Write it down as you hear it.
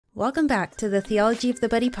Welcome back to the Theology of the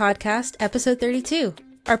Buddy podcast, episode 32.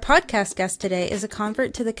 Our podcast guest today is a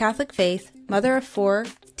convert to the Catholic faith, mother of 4,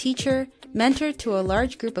 teacher, mentor to a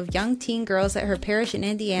large group of young teen girls at her parish in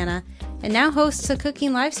Indiana, and now hosts a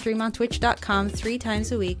cooking live stream on twitch.com 3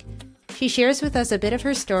 times a week. She shares with us a bit of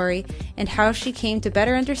her story and how she came to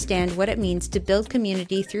better understand what it means to build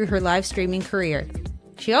community through her live streaming career.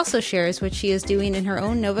 She also shares what she is doing in her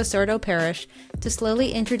own Novus Ordo parish to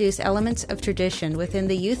slowly introduce elements of tradition within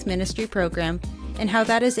the youth ministry program and how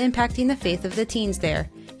that is impacting the faith of the teens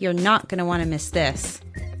there. You're not going to want to miss this.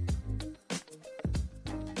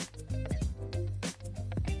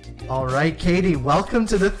 All right, Katie, welcome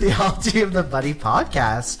to the Theology of the Buddy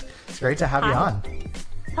podcast. It's great to have you on.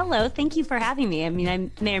 Hello, thank you for having me. I mean, I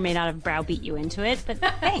may or may not have browbeat you into it, but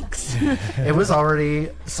thanks. It was already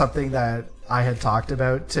something that I had talked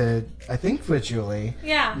about to, I think, with Julie.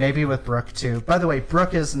 Yeah. Maybe with Brooke, too. By the way,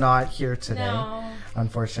 Brooke is not here today. No.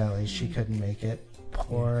 Unfortunately, she couldn't make it.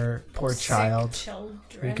 Poor child. Children.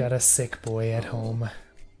 We got a sick boy at home.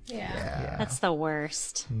 Yeah. That's the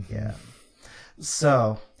worst. Yeah.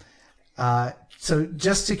 So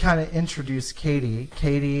just to kind of introduce Katie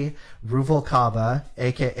Ruvalcaba,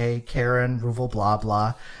 aka Karen Ruval blah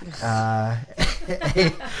blah,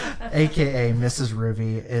 aka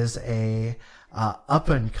MrsRuvi, is a up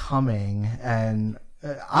and coming, and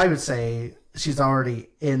I would say she's already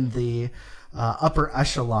in the upper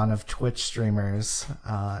echelon of Twitch streamers.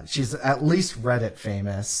 She's at least Reddit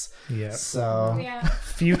famous. Yeah. So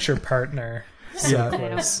future partner. So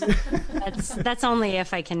close. That's only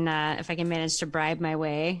if I can manage to bribe my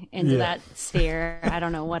way into that sphere. I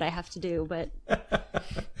don't know what I have to do, but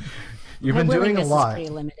you've been doing a lot. Is pretty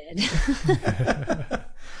limited.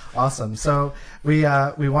 Awesome. So we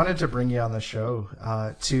wanted to bring you on the show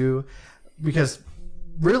because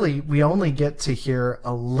really we only get to hear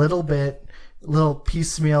a little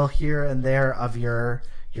piecemeal here and there of your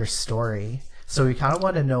story. So we kind of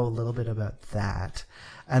want to know a little bit about that.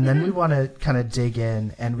 And then we want to kind of dig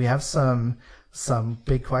in, and we have some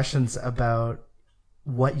big questions about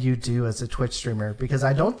what you do as a Twitch streamer, because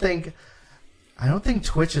I don't think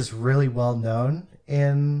Twitch is really well known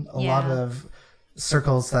in a lot of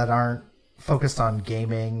circles that aren't focused on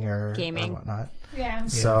gaming or whatnot. Yeah.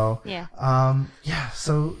 So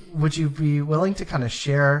so would you be willing to kind of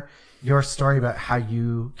share your story about how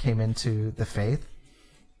you came into the faith?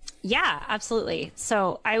 Yeah, absolutely.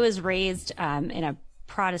 So I was raised in a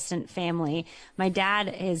Protestant family. My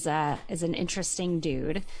dad is an interesting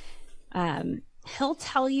dude. He'll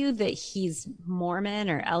tell you that he's Mormon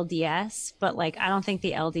or LDS, but I don't think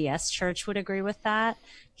the LDS church would agree with that.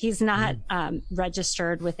 He's not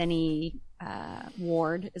registered with any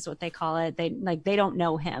ward, is what they call it. They don't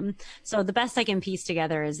know him. So the best I can piece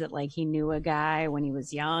together is that he knew a guy when he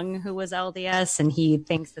was young who was LDS, and he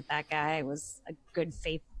thinks that guy was a good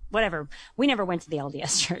faith. Whatever. We never went to the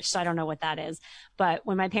LDS church, so I don't know what that is. But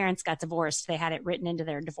when my parents got divorced, they had it written into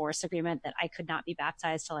their divorce agreement that I could not be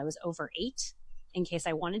baptized till I was over 8 in case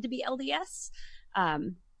I wanted to be LDS,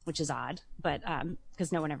 which is odd, but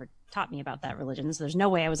because no one ever taught me about that religion, so there's no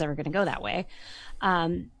way I was ever going to go that way.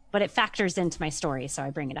 But it factors into my story, so I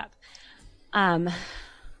bring it up.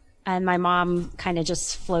 And my mom kind of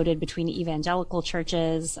just floated between evangelical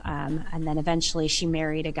churches. And then eventually she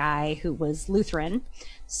married a guy who was Lutheran.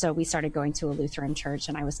 So we started going to a Lutheran church,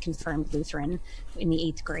 and I was confirmed Lutheran in the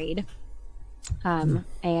 8th grade. And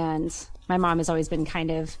my mom has always been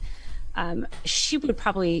kind of, she would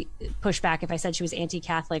probably push back if I said she was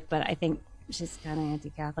anti-Catholic, but I think she's kind of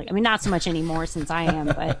anti-Catholic. I mean, not so much anymore since I am,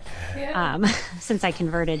 but since I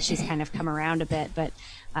converted, she's kind of come around a bit. But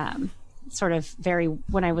sort of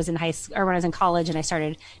when I was in high school or when I was in college and I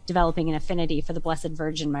started developing an affinity for the Blessed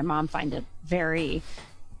Virgin, my mom found it very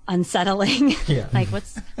unsettling.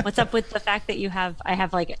 What's up with the fact that I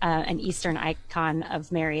have an Eastern icon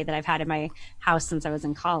of Mary that I've had in my house since I was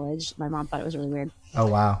in college. My mom thought it was really weird. Oh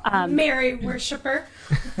wow. Mary worshiper.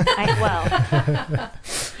 I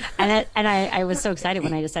was so excited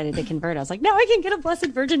when I decided to convert. I was like, no, I can get a Blessed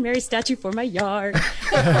Virgin Mary statue for my yard.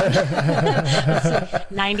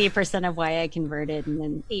 90% of why I converted, and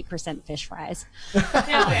then 8% fish fries.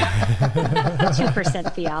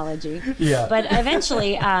 2% theology. Yeah. But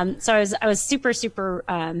eventually, so I was super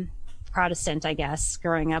Protestant, I guess,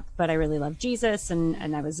 growing up, but I really loved Jesus, and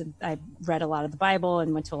I read a lot of the Bible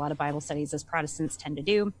and went to a lot of Bible studies, as Protestants tend to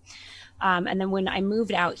do. And then when I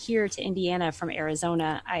moved out here to Indiana from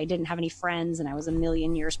Arizona, I didn't have any friends, and I was a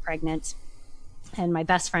million years pregnant. And my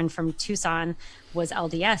best friend from Tucson was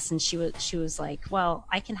LDS, and she was like, well,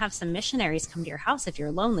 I can have some missionaries come to your house if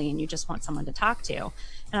you're lonely and you just want someone to talk to.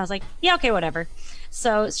 And I was like, yeah, okay, whatever.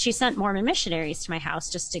 So she sent Mormon missionaries to my house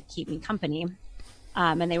just to keep me company.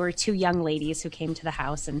 And they were 2 young ladies who came to the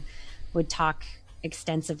house and would talk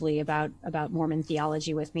extensively about Mormon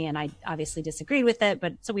theology with me, and I obviously disagreed with it,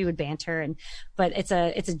 but so we would banter. But it's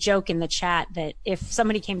a joke in the chat that if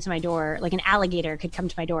somebody came to my door, like an alligator could come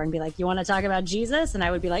to my door and be like, you want to talk about Jesus? And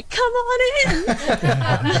I would be like, come on in.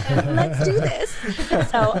 Let's do this.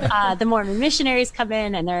 So the Mormon missionaries come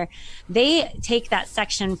in, and they take that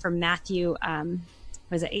section from Matthew,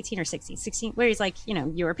 was it 18 or 16, where he's like,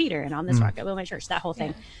 you are Peter, and on this rock I build my church, that whole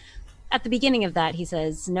thing. At the beginning of that, he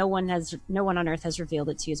says, no one on earth has revealed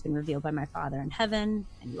it to you. It's been revealed by my Father in heaven,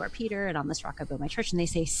 and you are Peter, and on this rock I build my church. And they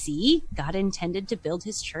say, see, God intended to build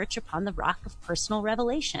his church upon the rock of personal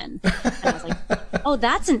revelation. And I was like, oh,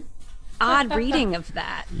 that's an odd reading of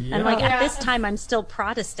that. Yeah. And at this time, I'm still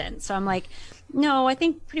Protestant. So I'm like, no, I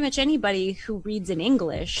think pretty much anybody who reads in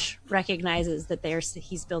English recognizes that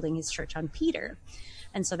he's building his church on Peter.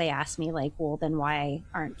 And so they asked me, like, well, then why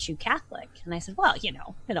aren't you Catholic? And I said, well, it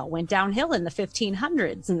all went downhill in the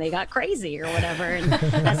 1500s and they got crazy or whatever. And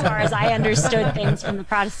as far as I understood things from the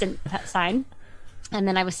Protestant side. And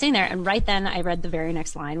then I was sitting there, and right then I read the very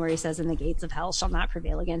next line where he says, and the gates of hell shall not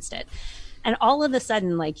prevail against it. And all of a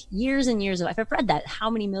sudden, like years and years of life, I've read that how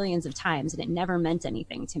many millions of times, and it never meant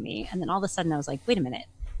anything to me. And then all of a sudden I was like, wait a minute.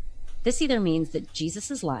 This either means that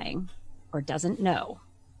Jesus is lying or doesn't know.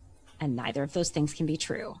 And neither of those things can be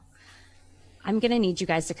true. I'm going to need you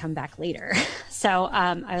guys to come back later. So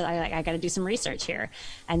I got to do some research here.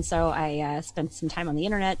 And so I spent some time on the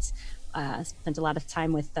internet, spent a lot of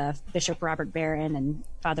time with Bishop Robert Barron and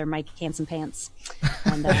Father Mike Handsome Pants.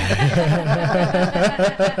 And, I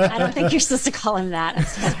don't think you're supposed to call him that.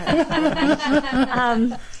 I'm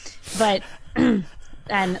so sorry.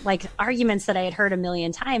 And like arguments that I had heard a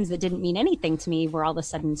million times that didn't mean anything to me were all of a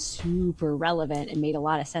sudden super relevant and made a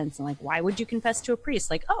lot of sense. And like, why would you confess to a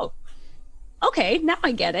priest? Like, oh, okay, now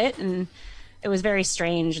I get it. And it was very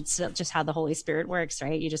strange. It's just how the Holy Spirit works,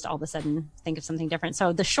 right? You just all of a sudden think of something different.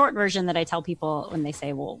 So the short version that I tell people when they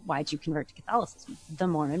say, well, why'd you convert to Catholicism? The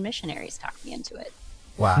Mormon missionaries talked me into it.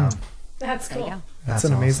 Wow. That's cool. That's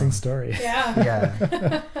an amazing story.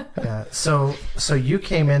 Yeah. Yeah. So you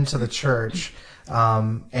came into the church,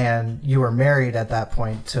 and you were married at that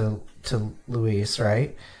point to Luis,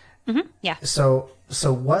 right? Mm-hmm. Yeah. So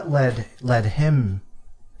what led him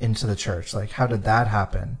into the church? Like, how did that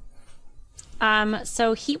happen?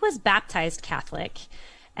 So he was baptized Catholic,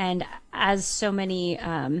 and as so many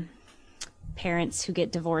parents who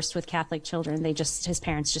get divorced with Catholic children, his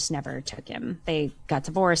parents just never took him. They got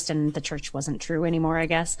divorced, and the church wasn't true anymore, I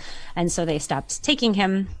guess, and so they stopped taking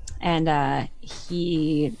him. And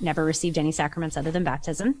he never received any sacraments other than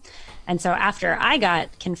baptism. And so after I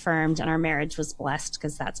got confirmed and our marriage was blessed,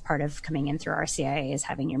 because that's part of coming in through RCIA is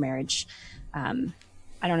having your marriage,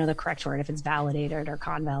 I don't know the correct word, if it's validated or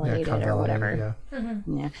convalidated or whatever. Yeah.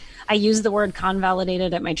 Mm-hmm. Yeah. I used the word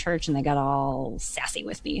convalidated at my church and they got all sassy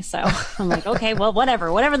with me. So I'm like, okay, well,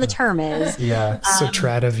 whatever the term is. Yeah. So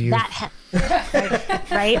trad of you.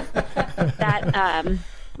 Right? That,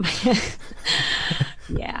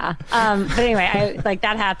 yeah. But anyway,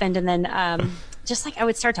 that happened. And then, just like I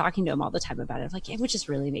would start talking to him all the time about it. Like, it would just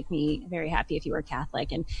really make me very happy if you were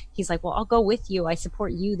Catholic. And he's like, well, I'll go with you. I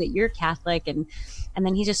support you that you're Catholic. And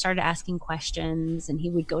then he just started asking questions, and he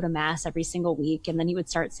would go to mass every single week. And then he would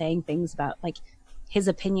start saying things about like his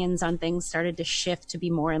opinions on things started to shift to be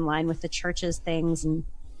more in line with the church's things. And,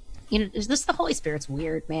 the Holy Spirit's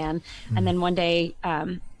weird, man. Mm-hmm. And then one day,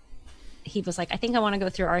 he was like, I think I want to go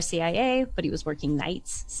through RCIA, but he was working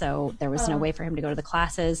nights. So there was no way for him to go to the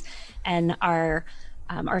classes. And our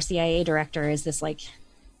RCIA director is this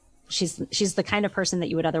she's the kind of person that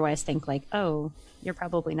you would otherwise think like, oh, you're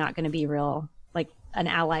probably not going to be real, like an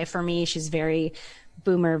ally for me. She's very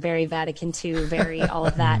boomer, very Vatican II, very all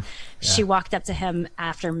of that. Yeah. She walked up to him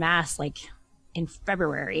after mass, like in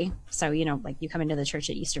February. So, like you come into the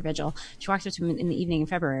church at Easter Vigil. She walked up to him in the evening in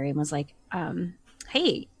February and was like,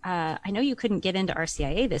 hey, I know you couldn't get into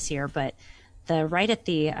RCIA this year, but the rite at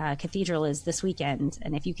the cathedral is this weekend.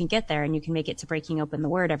 And if you can get there and you can make it to breaking open the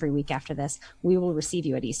word every week after this, we will receive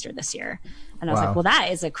you at Easter this year. And I was like, well, that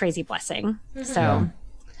is a crazy blessing. Mm-hmm.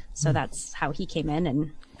 So that's how he came in,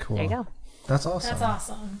 and cool. There you go. That's awesome.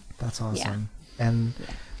 That's awesome. Yeah. And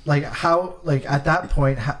at that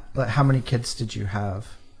point, how many kids did you have?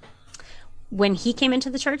 When he came into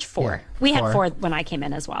the church, 4. Yeah, we had 4 when I came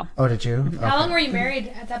in as well. Oh, did you? How long were you married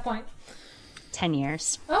at that point? 10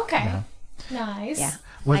 years. Okay. Nice. Yeah.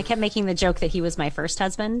 I kept making the joke that he was my first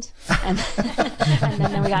husband. And, and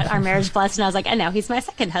then we got our marriage blessed, and I was like, and now he's my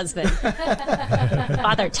second husband.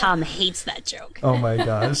 Father Tom hates that joke. Oh my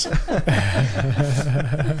gosh.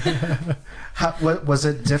 Was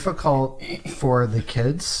it difficult for the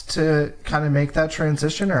kids to kind of make that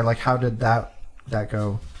transition, or like how did that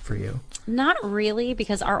go for you? Not really,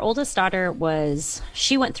 because our oldest daughter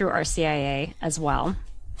she went through RCIA as well.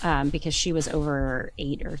 Because she was over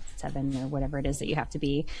 8 or 7 or whatever it is that you have to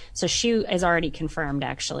be. So she is already confirmed,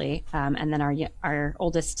 actually. And then our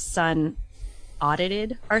oldest son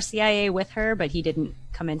audited RCIA with her, but he didn't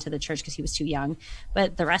come into the church because he was too young.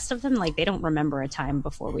 But the rest of them, like, they don't remember a time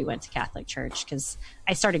before we went to Catholic church, because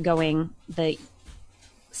I started going the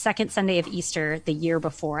second Sunday of Easter the year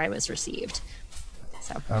before I was received.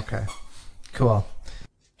 So okay, cool.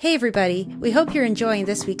 Hey everybody, we hope you're enjoying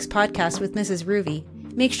this week's podcast with MrsRuvi.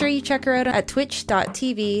 Make sure you check her out at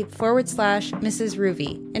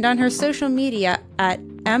twitch.tv/MrsRuvi and on her social media at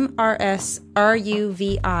MrsRuvi.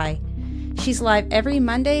 She's live every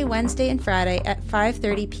Monday, Wednesday, and Friday at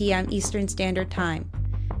 5:30 p.m. Eastern Standard Time.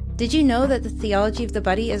 Did you know that the Theology of the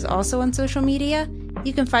Buddy is also on social media?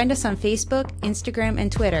 You can find us on Facebook, Instagram,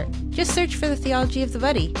 and Twitter. Just search for the Theology of the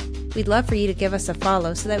Buddy. We'd love for you to give us a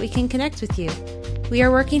follow so that we can connect with you. We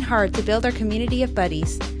are working hard to build our community of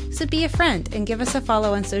buddies, so be a friend and give us a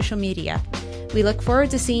follow on social media. We look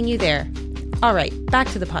forward to seeing you there. All right, back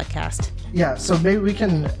to the podcast. Yeah, so maybe we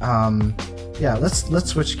can, let's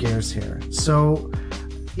switch gears here. So,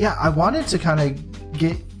 yeah, I wanted to kind of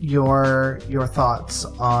get your thoughts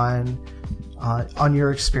on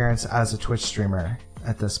your experience as a Twitch streamer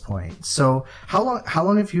at this point. So, how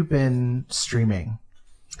long have you been streaming?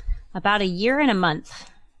 about a year and a month.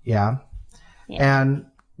 Yeah. And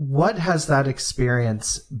what has that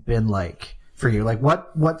experience been like for you? Like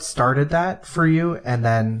what started that for you? And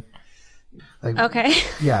then okay.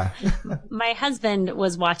 Yeah. My husband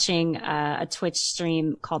was watching a Twitch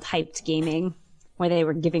stream called Hyped Gaming, where they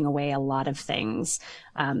were giving away a lot of things.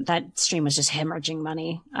 That stream was just hemorrhaging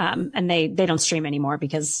money. And they don't stream anymore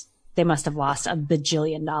because they must have lost $1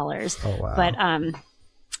 bajillion. Oh, wow. But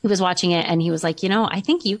he was watching it and he was like, I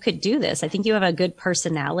think you could do this. I think you have a good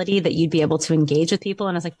personality that you'd be able to engage with people.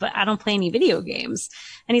 And I was like, but I don't play any video games.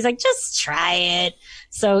 And he's like, just try it.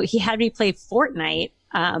 So he had me play Fortnite.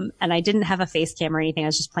 And I didn't have a face cam or anything. I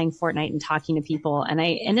was just playing Fortnite and talking to people. And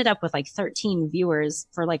I ended up with like 13 viewers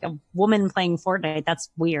for like a woman playing Fortnite. That's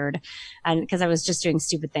weird. And because I was just doing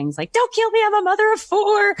stupid things like, don't kill me, I'm a mother of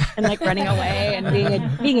 4, and like running away and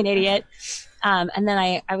being an idiot. And then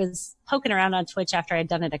I was poking around on Twitch after I'd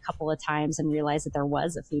done it a couple of times and realized that there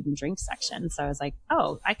was a food and drink section. So I was like,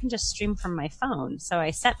 oh, I can just stream from my phone. So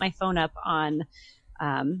I set my phone up on,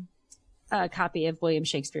 a copy of William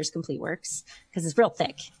Shakespeare's Complete Works because it's real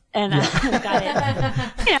thick, and got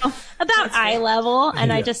it, about eye level.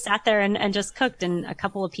 And I just sat there and just cooked. And a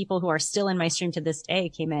couple of people who are still in my stream to this day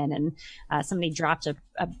came in, and somebody dropped a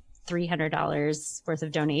 $300 worth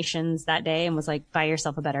of donations that day and was like, buy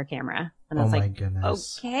yourself a better camera. And I was like,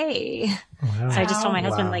 goodness. Okay. Wow. So I just told my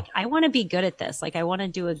husband, Wow. like, I want to be good at this. Like, I want to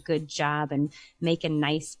do a good job and make a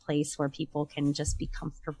nice place where people can just be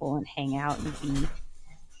comfortable and hang out and be,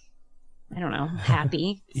 I don't know,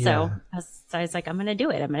 happy. Yeah. So I was like, I'm going to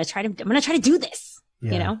do it. I'm going to try to do this,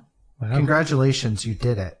 Yeah. Wow. Congratulations, you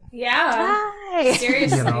did it. Yeah. Hi.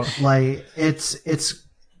 Seriously. Like it's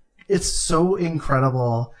so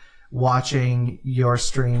incredible watching your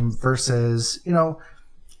stream versus,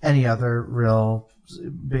 any other real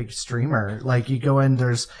big streamer. Like you go in,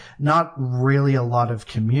 there's not really a lot of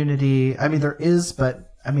community. I mean, there is,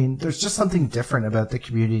 but I mean, there's just something different about the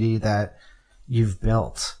community that you've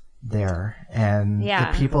built there and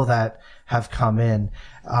the people that have come in.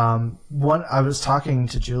 I was talking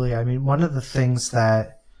to Julie. I mean, one of the things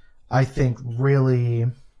that I think really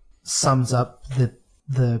sums up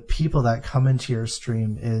the people that come into your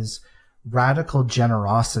stream is radical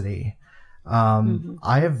generosity.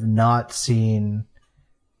 I have not seen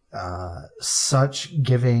such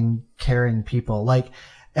giving, caring people.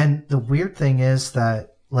 And the weird thing is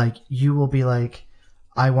that you will be like,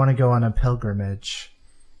 I want to go on a pilgrimage.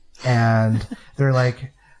 And they're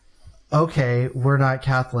like, okay, we're not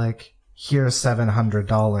Catholic. Here's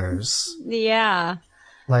 $700. Yeah.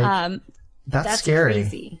 That's scary.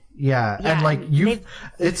 Crazy. Yeah. And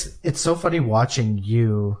it's so funny watching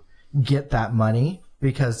you get that money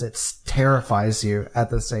because it terrifies you at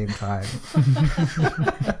the same time.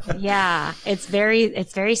 Yeah, it's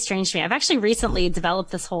very strange to me. I've actually recently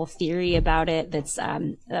developed this whole theory about it. That's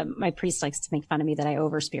my priest likes to make fun of me that I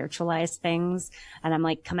over spiritualize things, and I'm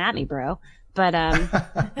like, come at me, bro. but I'll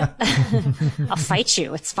fight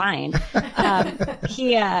you. It's fine.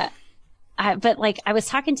 But like I was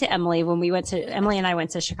talking to Emily when Emily and I went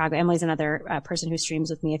to Chicago. Emily's another person who streams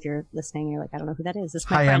with me. If you're listening, you're like, I don't know who that is. This is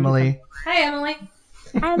my friend. Emily. Hi, Emily.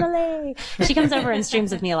 Hi, Emily. She comes over and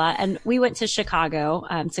streams with me a lot. And we went to Chicago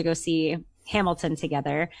to go see Hamilton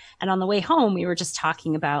together. And on the way home, we were just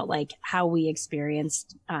talking about like how we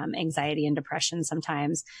experienced anxiety and depression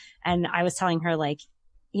sometimes. And I was telling her like,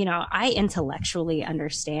 you know, I intellectually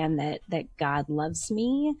understand that God loves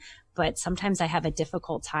me, but sometimes I have a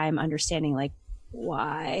difficult time understanding like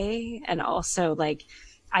why, and also like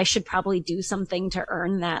I should probably do something to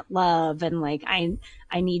earn that love, and like I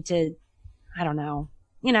need to, I don't know,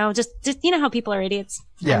 you know, just you know how people are idiots.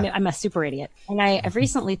 Yeah. I'm a super idiot, and I've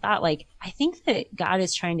recently thought like I think that God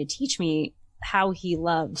is trying to teach me how He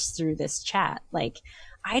loves through this chat. Like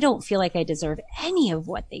I don't feel like I deserve any of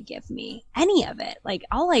what they give me, any of it. Like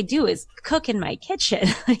all I do is cook in my kitchen.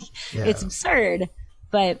 Like it's absurd,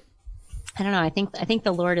 but I don't know. I think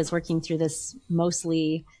the Lord is working through this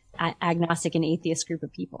mostly agnostic and atheist group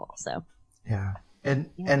of people. So yeah,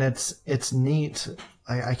 and it's neat.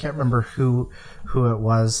 I can't remember who it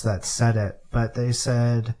was that said it, but they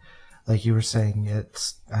said, like you were saying,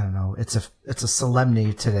 I don't know, it's a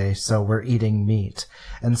solemnity today, so we're eating meat.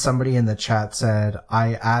 And somebody in the chat said,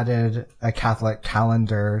 I added a Catholic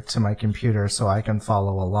calendar to my computer so I can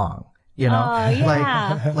follow along. You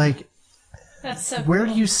know, like That's so where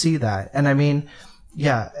cool. do you see that? And I mean,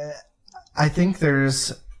 yeah, I think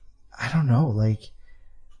there's, I don't know, like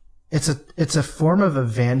it's a form of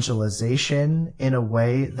evangelization in a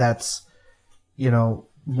way that's, you know,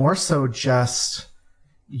 more so just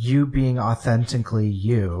you being authentically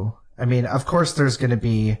you. I mean, of course there's going to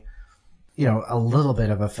be, you know, a little bit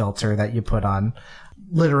of a filter that you put on,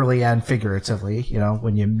 literally and figuratively, you know,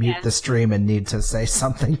 when you mute the stream and need to say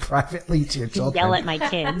something privately to your children. Yell at my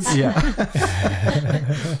kids. Yeah.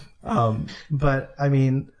 But I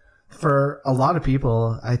mean, for a lot of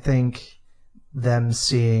people, I think them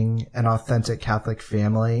seeing an authentic Catholic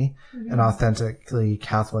family, an authentically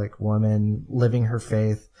Catholic woman living her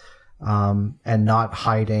faith, and not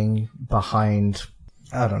hiding behind,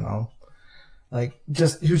 I don't know, like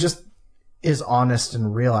who just is honest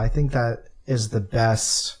and real. I think that is the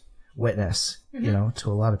best witness, you know, to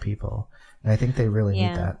a lot of people. And I think they really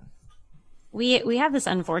need that. We have this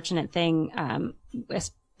unfortunate thing,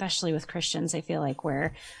 especially with Christians, I feel like,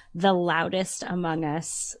 where the loudest among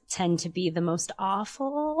us tend to be the most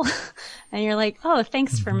awful. And you're like, oh,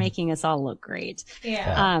 thanks for making us all look great.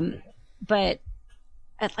 Yeah. But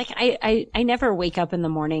like, I never wake up in the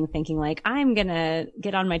morning thinking like, I'm going to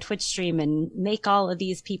get on my Twitch stream and make all of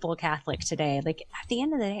these people Catholic today. Like at the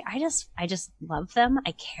end of the day, I just love them.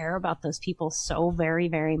 I care about those people so very,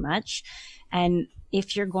 very much. And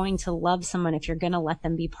if you're going to love someone, if you're going to let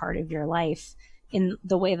them be part of your life in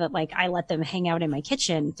the way that like I let them hang out in my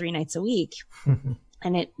kitchen 3 nights a week,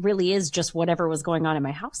 and it really is just whatever was going on in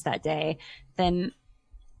my house that day, then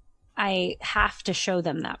I have to show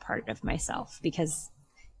them that part of myself, because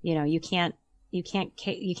you know, you can't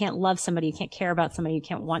love somebody, you can't care about somebody, you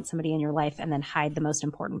can't want somebody in your life and then hide the most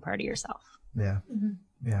important part of yourself. Yeah.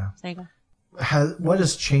 Yeah. So there you go. What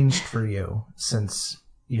has changed for you since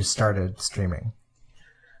you started streaming?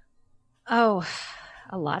 Oh,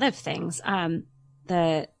 a lot of things.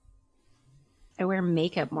 I wear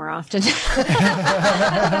makeup more often. There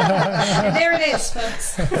it is,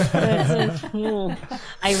 folks.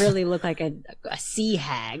 I really look like a sea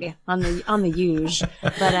hag on the huge.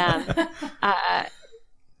 But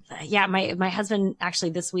yeah, my husband actually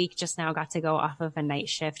this week just now got to go off of a night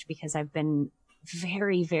shift because I've been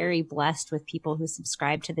very, very blessed with people who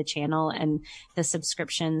subscribe to the channel, and the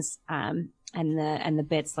subscriptions and the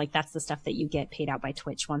bits, like that's the stuff that you get paid out by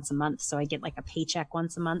Twitch once a month. So I get like a paycheck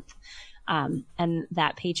once a month. And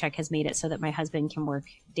that paycheck has made it so that my husband can work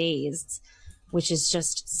days, which is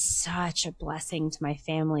just such a blessing to my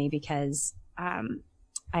family, because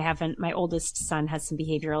my oldest son has some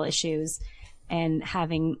behavioral issues, and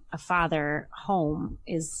having a father home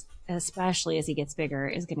is, especially as he gets bigger,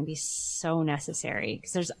 is going to be so necessary,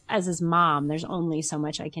 because as his mom, there's only so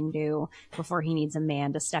much I can do before he needs a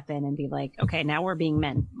man to step in and be like, okay, now we're being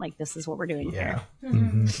men. Like, this is what we're doing here.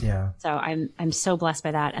 Yeah. So I'm so blessed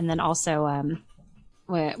by that. And then also,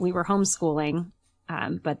 we were homeschooling,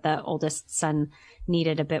 but the oldest son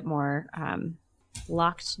needed a bit more,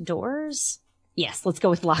 locked doors. Yes, let's go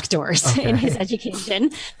with locked doors in his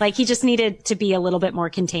education. Like, he just needed to be a little bit more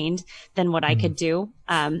contained than what I could do.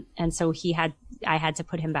 And so I had to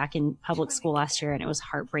put him back in public school last year, and it was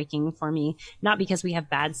heartbreaking for me. Not because we have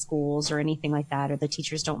bad schools or anything like that, or the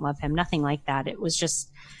teachers don't love him, nothing like that. It was just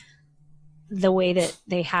the way that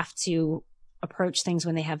they have to approach things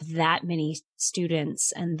when they have that many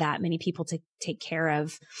students and that many people to take care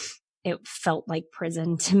of, it felt like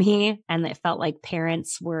prison to me. And it felt like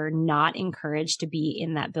parents were not encouraged to be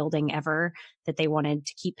in that building ever, that they wanted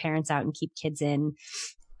to keep parents out and keep kids in.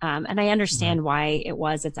 And I understand why it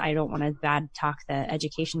was. I don't want to bad talk the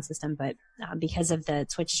education system, but because of the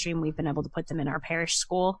Twitch stream, we've been able to put them in our parish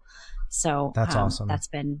school. So that's awesome. That's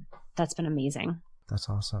been amazing. That's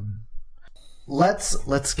awesome.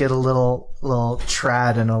 Let's get a little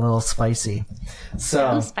trad and a little spicy.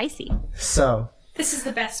 So spicy. So this is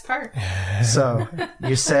the best part. So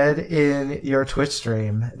you said in your Twitch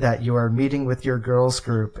stream that you are meeting with your girls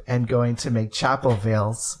group and going to make chapel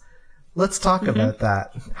veils. Let's talk about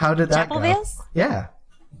that. How did that go? Chapel veils? Yeah.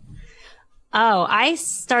 Oh, I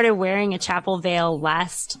started wearing a chapel veil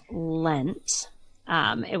last Lent.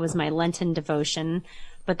 It was my Lenten devotion,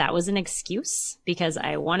 but that was an excuse because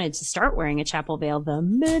I wanted to start wearing a chapel veil the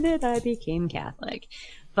minute I became Catholic.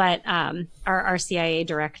 But our RCIA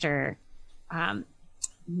director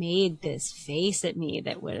made this face at me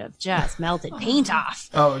that would have just melted paint off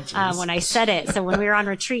when I said it. So when we were on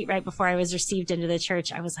retreat right before I was received into the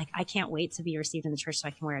church, I was like, I can't wait to be received in the church so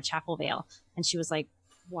I can wear a chapel veil. And she was like,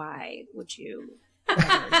 why would you?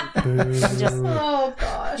 Oh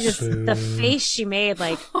gosh. The face she made,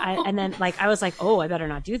 like, I was like, oh, I better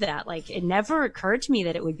not do that. Like, it never occurred to me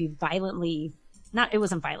that it would be violently, it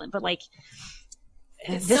wasn't violent, but like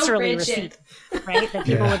it's viscerally so received, right? That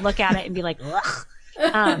people would look at it and be like, ugh.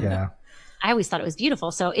 I always thought it was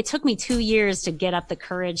beautiful. So it took me 2 years to get up the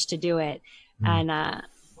courage to do it.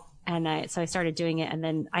 So I started doing it. And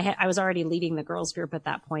then I was already leading the girls group at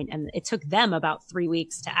that point. And it took them about 3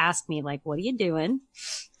 weeks to ask me, like, what are you doing?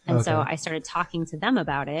 And so I started talking to them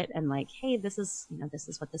about it and like, hey, this is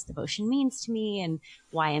what this devotion means to me and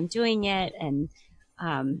why I'm doing it. And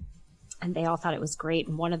they all thought it was great.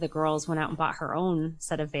 And one of the girls went out and bought her own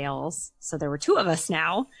set of veils. So there were 2 of us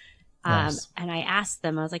now. Nice. And I asked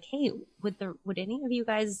them, I was like, hey, would any of you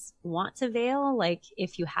guys want to veil? Like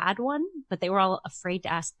if you had one, but they were all afraid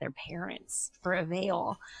to ask their parents for a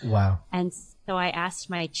veil. Wow. And so I asked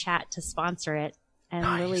my chat to sponsor it. And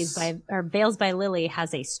Veils by Lily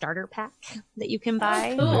has a starter pack that you can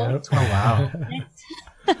buy. Oh, cool. Oh wow.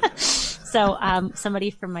 So, somebody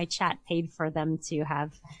from my chat paid for them to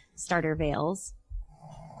have starter veils.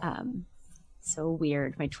 So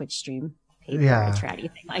weird. My Twitch stream paid for a tratty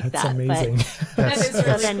thing like That's that. amazing. That is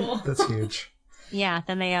really cool. That's huge. Yeah.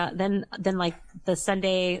 Then they, then like the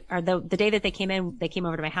Sunday or the day that they came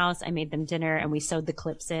over to my house. I made them dinner and we sewed the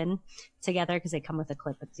clips in together because they come with a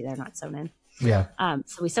clip, but they're not sewn in. Yeah.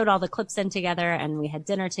 So we sewed all the clips in together and we had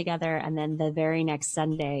dinner together. And then the very next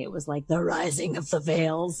Sunday, it was like the rising of the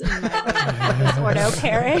veils in my Novus Ordo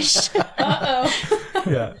parish.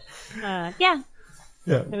 Yeah. Yeah.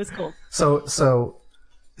 It was cool. So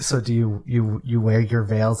do you wear your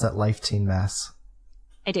veils at Life Teen Mass?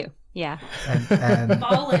 I do. Yeah. And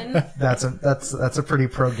Ballin'. that's a pretty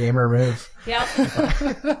pro gamer move. Yep.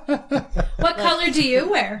 What color do you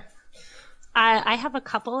wear? I have a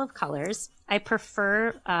couple of colors. I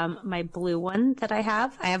prefer my blue one that I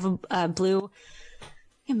have. I have a blue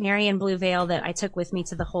Marian blue veil that I took with me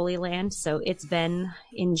to the Holy Land. So it's been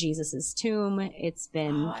in Jesus's tomb. It's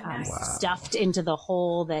been stuffed into the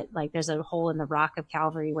hole that, like, there's a hole in the rock of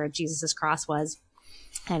Calvary where Jesus's cross was.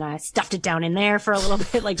 And I stuffed it down in there for a little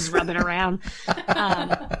bit, like just rub it around,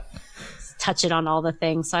 touch it on all the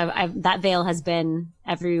things. So that veil has been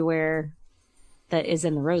everywhere that is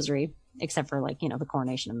in the rosary, except for like, the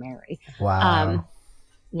coronation of Mary. Wow.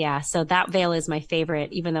 Yeah. So that veil is my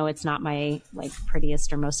favorite, even though it's not my like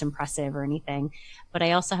prettiest or most impressive or anything. But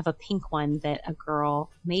I also have a pink one that a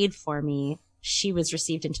girl made for me. She was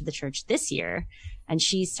received into the church this year and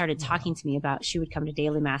she started talking to me about, she would come to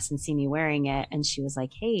daily mass and see me wearing it. And she was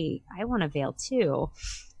like, hey, I want a veil too.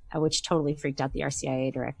 Which totally freaked out the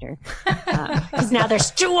RCIA director. Cause now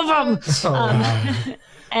there's 2 of them.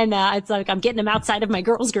 And it's like, I'm getting them outside of my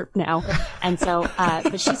girls group now. And so,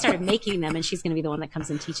 but she started making them and she's going to be the one that comes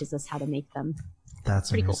and teaches us how to make them. That's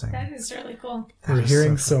pretty amazing. Cool. That is really cool. We're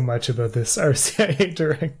hearing so much about this RCIA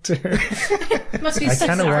director. It must be I so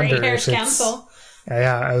kind of sorry, wonder Parish if Council.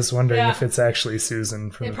 Yeah, I was wondering if it's actually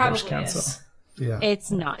Susan from It the Parish probably Council. is. Yeah.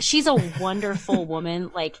 It's not. She's a wonderful woman.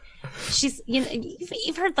 Like she's,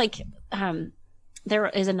 you've heard like, there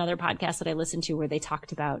is another podcast that I listened to where they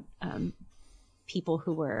talked about, people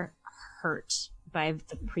who were hurt by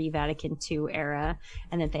the pre-Vatican II era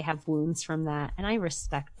and that they have wounds from that. And I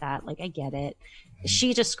respect that. Like, I get it.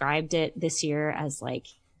 She described it this year as like,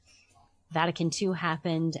 Vatican II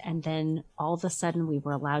happened, and then all of a sudden we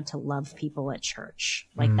were allowed to love people at church.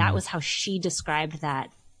 Like that was how she described that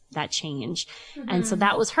change. And so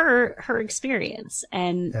that was her experience.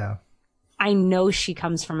 And I know she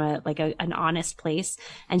comes from an honest place,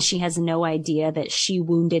 and she has no idea that she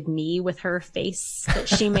wounded me with her face that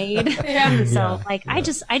she made. I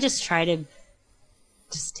just try to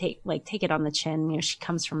just take it on the chin. You know, she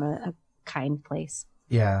comes from a kind place.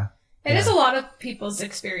 Yeah. It is a lot of people's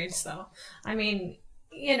experience, though. I mean,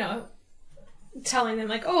 you know, telling them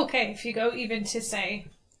like, oh, okay, if you go even to say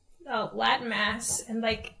Latin Mass, and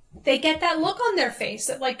like they get that look on their face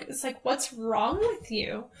that like, it's like, what's wrong with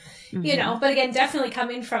you? You know, but again, definitely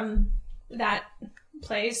coming from that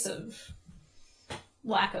place of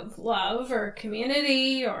lack of love or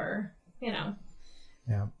community, or, you know,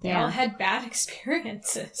 they all had bad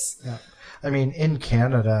experiences. Yeah. I mean, in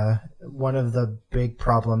Canada, one of the big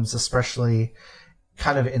problems, especially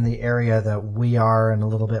kind of in the area that we are and a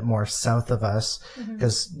little bit more south of us,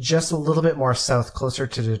 because just a little bit more south, closer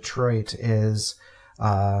to Detroit, is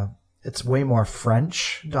it's way more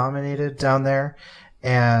French dominated down there.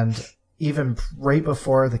 And even right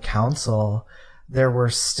before the council, there were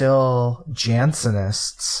still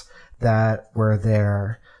Jansenists that were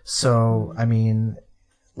there. So, I mean,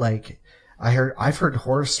 like, I've heard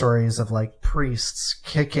horror stories of like priests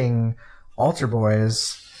kicking altar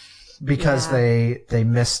boys because they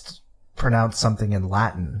mispronounced something in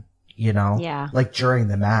Latin, you know, like during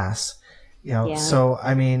the mass, you know. So,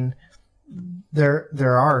 I mean,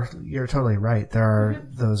 there are, you're totally right. There are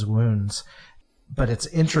those wounds, but it's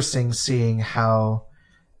interesting seeing how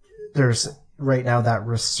there's right now that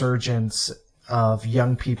resurgence of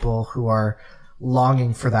young people who are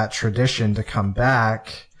longing for that tradition to come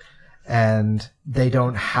back. And they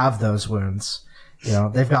don't have those wounds. You know,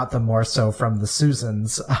 they've got them more so from the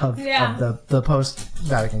Susans of the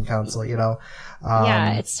post-Vatican Council, you know.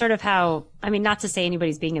 It's sort of how, I mean, not to say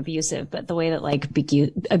anybody's being abusive, but the way that like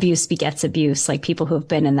abuse begets abuse, like people who have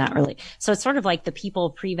been in that really. So it's sort of like the people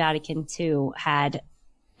pre-Vatican II had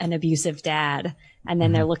an abusive dad. And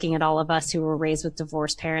then they're looking at all of us who were raised with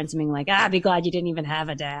divorced parents and being like, be glad you didn't even have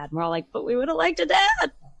a dad. And we're all like, but we would have liked a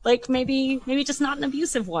dad. Like maybe just not an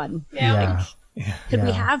abusive one. Could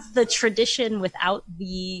we have the tradition without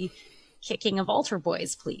the kicking of altar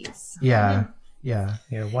boys, please? Yeah.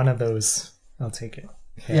 One of those, I'll take it.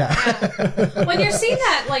 When you're seeing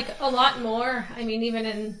that like a lot more, I mean, even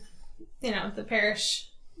in, you know, the parish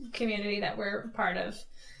community that we're part of,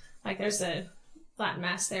 like there's a Latin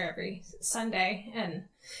Mass there every Sunday, and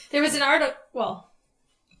there was an article. Well,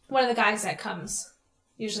 one of the guys that comes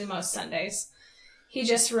usually most Sundays, he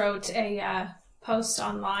just wrote a post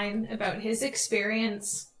online about his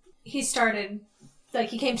experience. He started, like,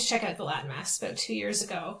 he came to check out the Latin Mass about 2 years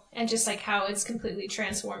ago, and just like how it's completely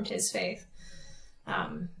transformed his faith.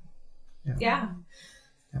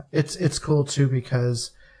 It's cool too,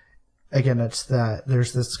 because again, it's that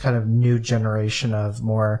there's this kind of new generation of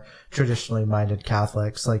more traditionally minded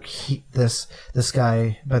Catholics. Like this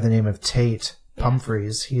guy by the name of Tate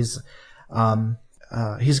Humphreys, he's a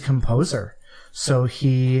composer. So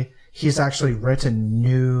he's actually written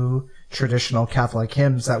new traditional Catholic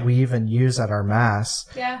hymns that we even use at our Mass.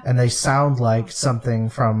 Yeah. And they sound like something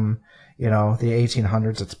from, you know, the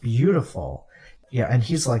 1800s. It's beautiful. Yeah. And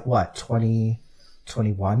he's like, what, 20,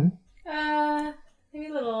 21? Maybe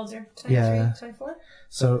a little older, 23, 24.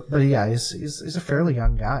 So, but yeah, he's a fairly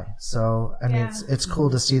young guy. So, I mean, it's cool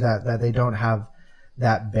to see that they don't have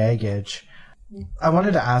that baggage. I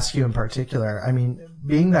wanted to ask you in particular, I mean,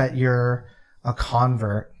 being that you're a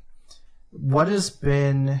convert, what has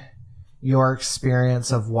been your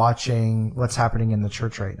experience of watching what's happening in the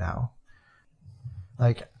church right now?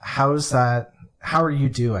 Like, how are you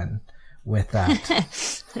doing with that?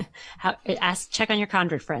 Check on your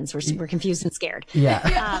convert friends. We're confused and scared. Yeah.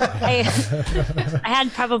 I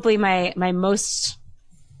had probably my most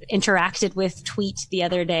interacted with tweet the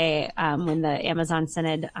other day, when the Amazon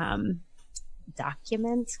Synod,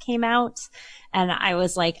 document came out. And I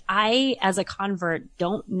was like, I, as a convert,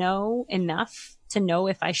 don't know enough to know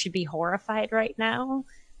if I should be horrified right now.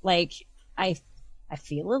 Like, I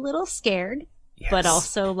feel a little scared, but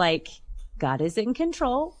also like God is in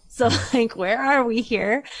control. So like, where are we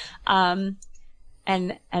here? And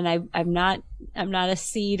I'm not a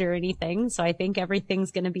seed or anything. So I think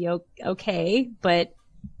everything's going to be okay. But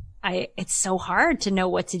it's so hard to know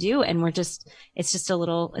what to do. And it's a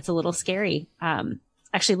little scary.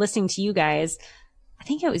 Actually listening to you guys, I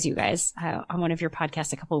think it was you guys on one of your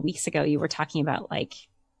podcasts a couple of weeks ago, you were talking about like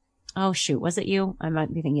oh shoot, was it you? I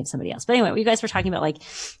might be thinking of somebody else. But anyway, you guys were talking about like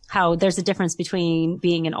how there's a difference between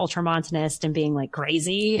being an ultramontanist and being like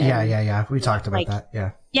crazy. And, yeah. We talked about that.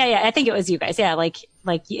 Yeah. Yeah. I think it was you guys. Yeah. Like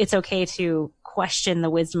it's okay to question the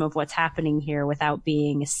wisdom of what's happening here without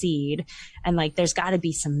being a seed. And like, there's got to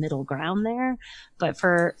be some middle ground there. But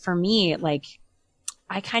for me, like,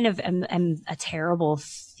 I kind of am a terrible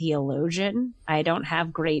theologian. I don't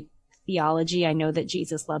have great theology. I know that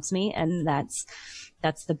Jesus loves me, and that's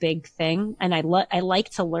the big thing. And I like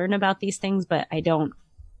to learn about these things, but I don't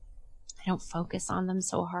focus on them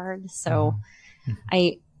so hard. So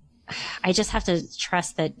I just have to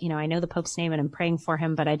trust that, I know the Pope's name and I'm praying for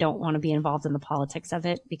him, but I don't want to be involved in the politics of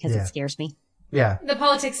it because it scares me. Yeah. The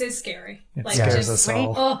politics is scary. It scares us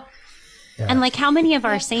all. Oh. Yeah. And like, how many of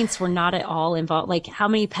our saints were not at all involved? Like, how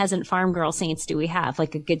many peasant farm girl saints do we have?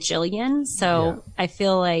 Like a gajillion. So I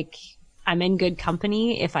feel like I'm in good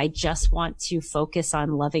company if I just want to focus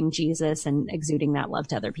on loving Jesus and exuding that love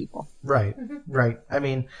to other people. Right. Right. I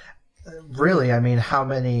mean, really, how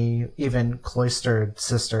many even cloistered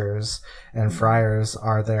sisters and friars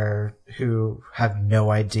are there who have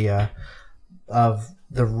no idea of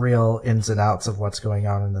the real ins and outs of what's going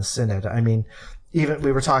on in the synod? I mean, even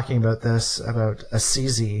we were talking about this about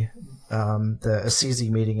Assisi, the Assisi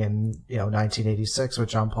meeting in 1986 with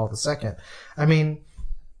John Paul II. I mean,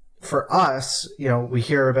 for us, we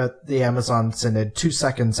hear about the Amazon Synod 2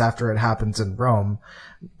 seconds after it happens in Rome.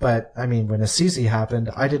 But I mean, when Assisi happened,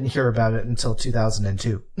 I didn't hear about it until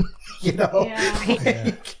 2002. You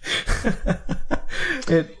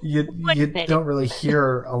don't really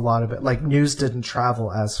hear a lot of it. Like, news didn't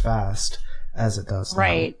travel as fast as it does now.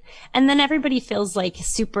 Right. And then everybody feels like it's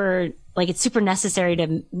super necessary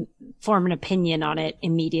to form an opinion on it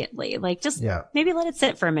immediately. Like, just maybe let it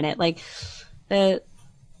sit for a minute. Like, the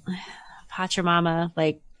Pachamama,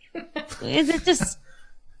 like, is it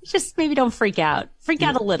just maybe don't freak out. Freak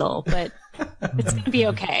out a little, but it's going to be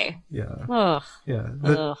okay. Yeah. Ugh. Yeah.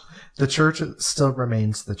 The church still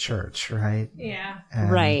remains the church, right? Yeah.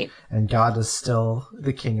 Right. And God is still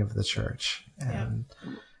the king of the church. And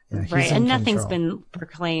he's right. in And nothing's control. been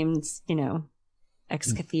proclaimed,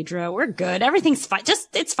 ex cathedra. We're good. Everything's fine.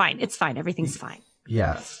 It's fine. It's fine. Everything's fine.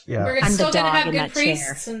 Yeah. Yeah. We're I'm still the going to dog have in good that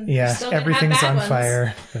priests. chair. And Yeah. still gonna Everything's have bad on ones.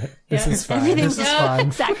 fire. But this is fine. Everything's This is fine.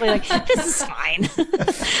 exactly like this is fine.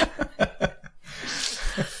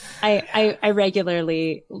 I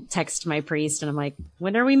regularly text my priest and I'm like,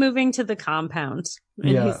 when are we moving to the compound? And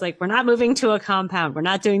he's like, we're not moving to a compound. We're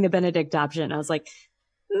not doing the Benedict option. And I was like,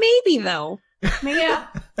 maybe though. Maybe. Yeah.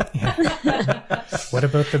 What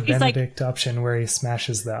about the He's like- Benedict option where he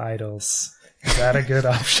smashes the idols? Is that a good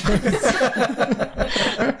option?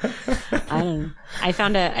 I don't know.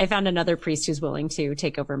 I found another priest who's willing to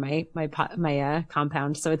take over my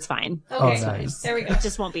compound, so it's fine. Okay. Oh, nice. There we go. It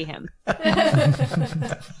just won't be him.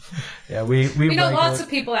 Yeah, we know lots of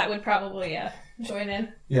people that would probably join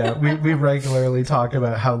in. Yeah, we regularly talk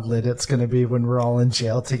about how lit it's going to be when we're all in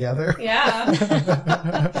jail together.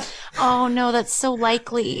 Yeah. Oh no, that's so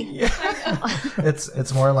likely.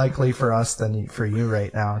 It's more likely for us than for you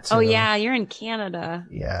right now, too. Oh yeah, you're in Canada.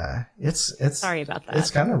 Yeah, it's Sorry about that.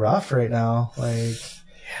 It's kind of rough right now. Like,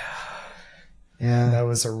 yeah. That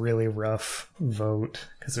was a really rough vote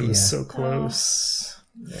because it was so close.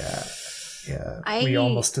 Yeah. We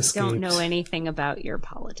almost don't escaped. know anything about your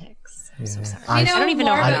politics. I'm so sorry. I know I don't even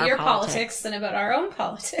more know about our your politics. politics than about our own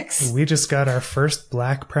politics. We just got our first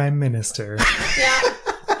black prime minister. Yeah.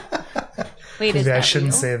 Wait, is Maybe I that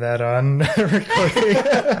shouldn't real? say that on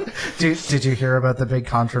recording. Did you hear about the big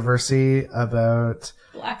controversy about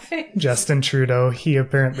Blackface. Justin Trudeau, he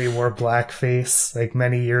apparently wore blackface like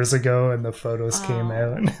many years ago and the photos came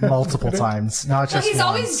out. multiple times, not Well, just he's once.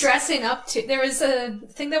 always dressing up too. There was a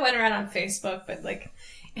thing that went around on Facebook, but like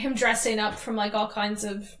him dressing up from like all kinds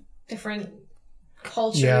of different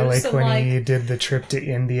cultures. Yeah, like and, when he did the trip to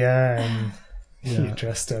India and he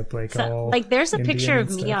dressed up like So, all like there's a Indian picture of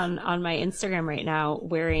and me stuff. on my Instagram right now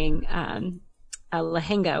wearing a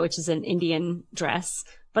lehenga, which is an Indian dress.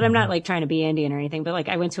 But I'm not like trying to be Indian or anything, but like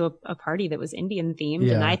I went to a party that was Indian themed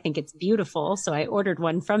and I think it's beautiful. So I ordered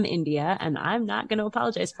one from India and I'm not going to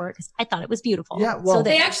apologize for it because I thought it was beautiful. Yeah, well- so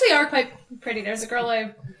They actually are quite pretty. There's a girl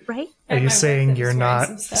I right? Are you saying you're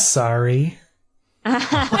not sorry?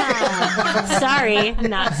 Sorry,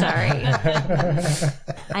 not sorry.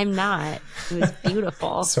 I'm not. It was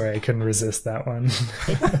beautiful. Sorry, I couldn't resist that one.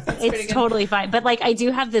 It's totally fine. But like I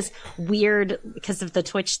do have this weird, because of the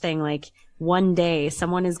Twitch thing, like one day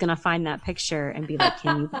someone is going to find that picture and be like,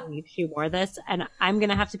 can you believe she wore this? And I'm going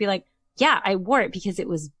to have to be like, yeah, I wore it because it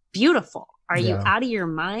was beautiful. Are you out of your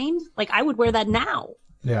mind? Like I would wear that now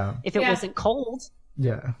Yeah. if it wasn't cold.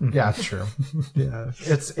 Yeah. Yeah, true. Yeah.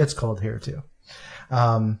 It's cold here too.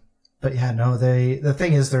 But yeah, no, the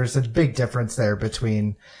thing is there's a big difference there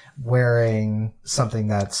between wearing something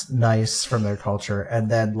that's nice from their culture and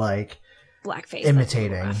then like Blackface.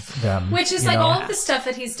 imitating them. Which is you like know? all of the stuff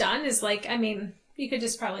that he's done is like, I mean, you could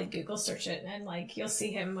just probably Google search it and like you'll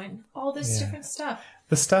see him in all this different stuff.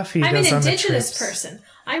 The stuff he I'm does an on the indigenous trips. person.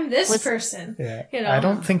 I'm this person. Yeah. You know? I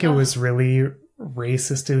don't think it was really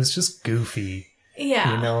racist. It was just goofy.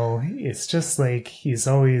 Yeah. You know, it's just like he's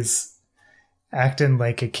always acting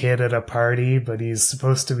like a kid at a party, but he's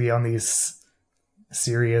supposed to be on these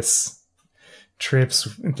serious trips,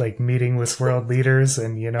 like meeting with world leaders,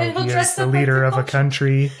 and you know, And he'll he dress is the up like leader the of a culture.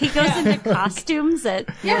 country. He goes into costumes at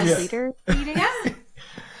Yes. leader meetings. Yeah.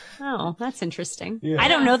 Oh, that's interesting. Yeah. I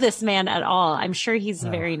don't know this man at all. I'm sure he's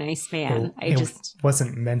a very nice man. It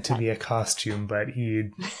wasn't meant to be a costume, but he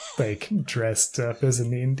like dressed up as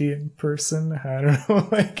an Indian person. I don't know,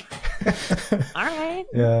 like. All right.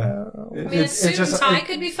 Yeah. I mean, a suit and tie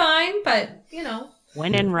could be fine, but you know,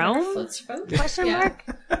 When in Rome? floats your boat. Question mark?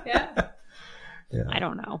 Yeah. I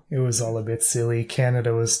don't know. It was all a bit silly.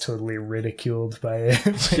 Canada was totally ridiculed by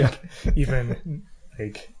it. Like, even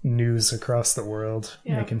like news across the world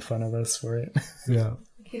making fun of us for it. Yeah.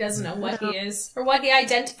 He doesn't know what he is or what he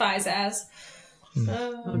identifies as.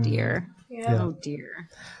 Oh dear. Yeah. Oh dear.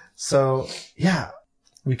 So yeah,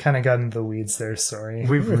 We kind of got into the weeds there, sorry.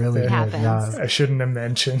 we really did. happens. Yeah. I shouldn't have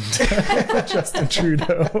mentioned Justin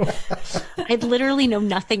Trudeau. I literally know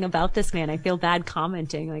nothing about this man. I feel bad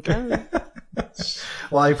commenting. Like, oh,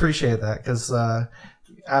 Well, I appreciate that because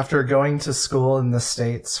after going to school in the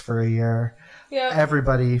States for a year, Yeah.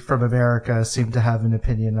 everybody from America seemed to have an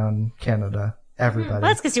opinion on Canada. Everybody. well,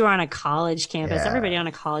 that's because you were on a college campus. Yeah. Everybody on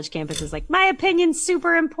a college campus is like, my opinion's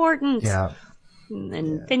super important. Yeah.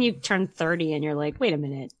 And then you turn 30 and you're like, wait a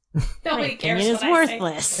minute. My Nobody cares opinion is what I say.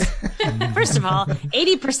 worthless. First of all,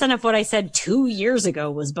 80% of what I said 2 years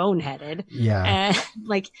ago was boneheaded. Yeah. And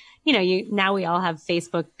like, you know, now we all have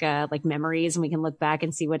Facebook like memories and we can look back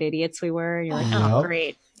and see what idiots we were. And you're like, oh, Yep.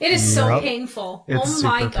 great. It is so Yep. painful. It's Oh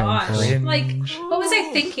my super gosh. painful. Like, what was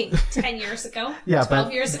I thinking 10 years ago? Yeah, 12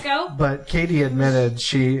 but- years ago? But Katie admitted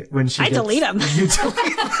I delete 'em. You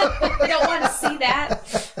delete I don't want to see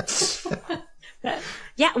that.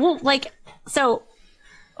 Yeah. Well, like, so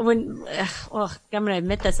when, well, I'm going to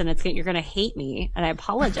admit this and you're going to hate me and I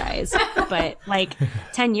apologize. But like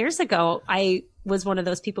 10 years ago, I was one of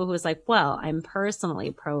those people who was like, well, I'm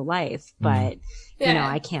personally pro-life, but you know, Yeah.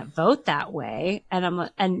 I can't vote that way. And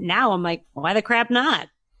now I'm like, why the crap not?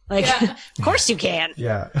 Like, Yeah. of course you can.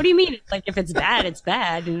 Yeah. What do you mean? Like, if it's bad, it's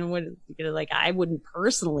bad. And what, you know, like, I wouldn't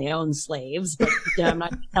personally own slaves, but you know, I'm not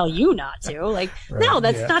going to tell you not to. Like, no,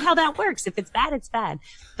 that's not how that works. If it's bad, it's bad.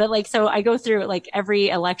 But like, so I go through like every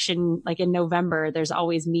election, like in November, there's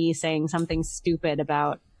always me saying something stupid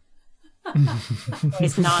about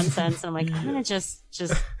it's nonsense. And I'm like, I'm going to just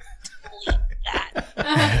delete that.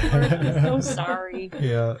 I'm so sorry.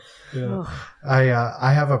 Yeah. Yeah.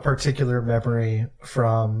 I have a particular memory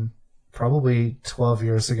from probably 12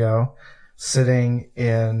 years ago, sitting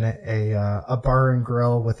in a bar and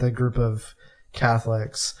grill with a group of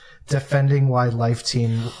Catholics defending why Life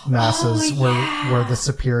Teen masses were the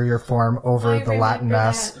superior form over the Latin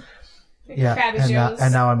mass. Yeah,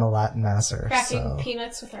 and now I'm a Latin masser. Cracking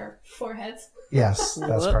peanuts with our foreheads. Yes,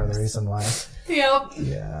 that's part of the reason why. Yep.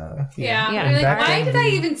 Yeah. Yeah. Yeah. I'm like, Back why then did I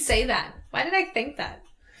even say that? Why did I think that?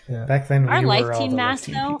 Back then, Our we life were all team the mass, life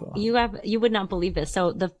team though, people. you would not believe this.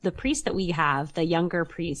 So the priest that we have, the younger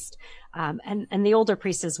priest, and the older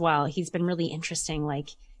priest as well, he's been really interesting, like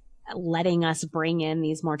letting us bring in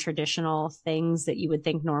these more traditional things that you would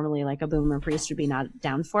think normally like a boomer priest would be not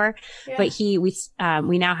down for. Yeah. But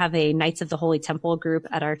we now have a Knights of the Holy Temple group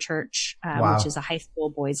at our church, Wow. which is a high school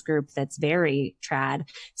boys group that's very trad.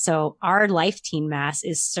 So our life teen mass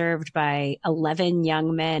is served by 11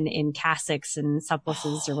 young men in cassocks and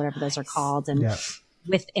supplices or whatever those are called. And Yeah.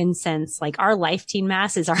 with incense, like our life teen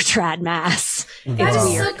mass is our trad mass. That It's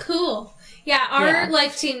is weird. so cool. Yeah, our Yeah.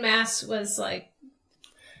 Life Teen Mass was like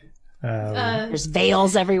There's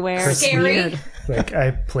veils everywhere. It's Scary. weird. Like I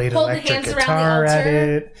played Holding electric hands around the guitar at altar.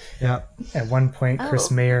 it. Yeah. At one point, Chris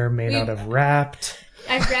Mayer may not have rapped.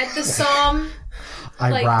 I read the psalm I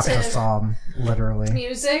Like rapped to- a psalm, literally.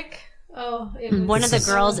 music. Oh, it was One of the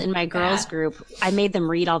so girls in my girls bad. group, I made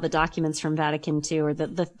them read all the documents from Vatican II, or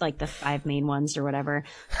the like the 5 main ones or whatever.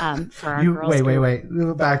 For our girls Wait.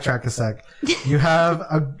 group. Backtrack a sec. You have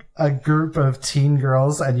a group of teen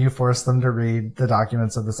girls and you force them to read the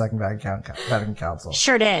documents of the Second Vatican Council.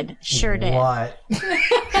 Sure did. What?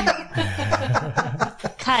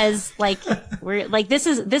 Because like We're like, this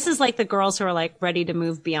is like the girls who are like ready to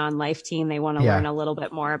move beyond Life Teen. They want to learn a little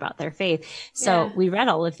bit more about their faith. So we read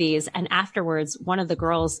all of these. And afterwards, one of the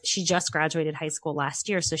girls, she just graduated high school last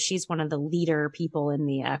year. So she's one of the leader people in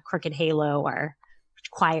the Crooked Halo, our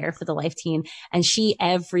choir for the Life Teen. And she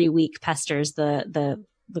every week pesters the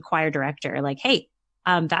choir director like, hey,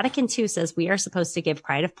 Vatican II says we are supposed to give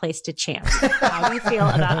pride of place to chant. How do you feel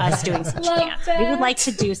about us doing some chant? We would like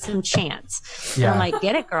to do some chants. And I'm like,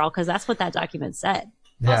 get it, girl, because that's what that document said.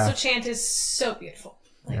 Also, chant is so beautiful.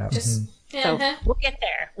 Like, just so we'll get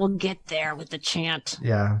there. We'll get there with the chant.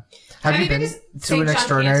 Yeah. Have you been to an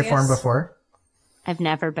extraordinary form before? I've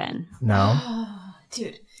never been. No. Oh,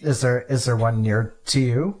 dude. Is there one near to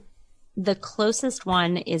you? The closest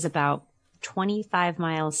one is about 25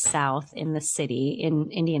 miles south in the city in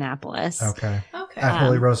Indianapolis. Okay. At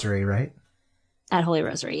Holy Rosary, right? At Holy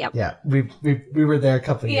Rosary, yep. Yeah. We were there a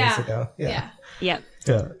couple of years ago. Yep. Yeah.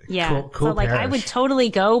 Cool so like parish. I would totally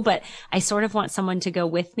go, but I sort of want someone to go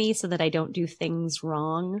with me so that I don't do things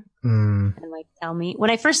wrong and like tell me. When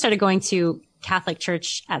I first started going to Catholic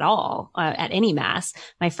church at all, at any mass,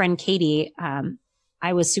 my friend Katie,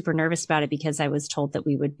 I was super nervous about it because I was told that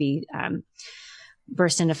we would be,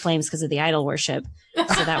 burst into flames because of the idol worship.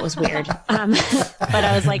 So that was weird. But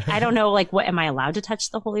I was like, I don't know, like, what am I allowed to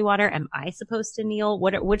touch the holy water? Am I supposed to kneel?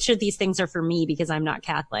 Which of these things are for me because I'm not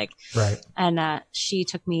Catholic? Right. And she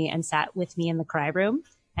took me and sat with me in the cry room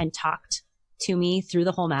and talked to me through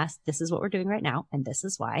the whole mass. This is what we're doing right now. And this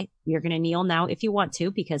is why you're going to kneel now if you want to,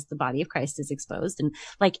 because the body of Christ is exposed, and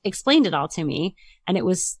like explained it all to me. And it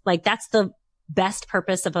was like, that's the best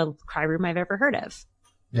purpose of a cry room I've ever heard of.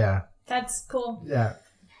 Yeah. That's cool. Yeah.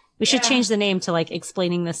 We should change the name to like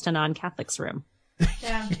explaining this to non-Catholics room.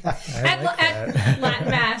 Yeah. At Latin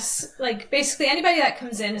Mass, like basically anybody that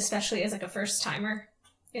comes in, especially as like a first timer,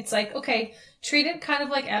 it's like, okay, treat it kind of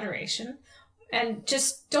like adoration and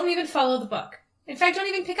just don't even follow the book. In fact, don't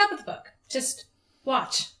even pick up at the book. Just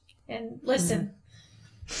watch and listen.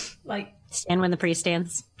 Like, stand when the priest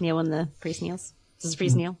stands, kneel when the priest kneels. Does the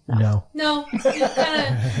priest kneel? No. No, you kind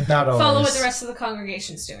of Not always. follow what the rest of the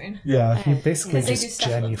congregation's doing. Yeah. He basically Because they do just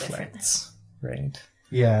stuff a little genuflects, right?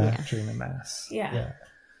 Yeah. During the mass. Yeah.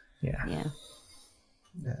 Yeah.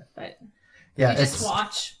 But Yeah. you just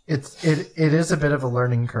watch. It is a bit of a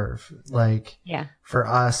learning curve. Like, for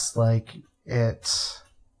us, like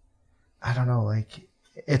I don't know, like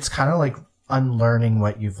it's kind of like unlearning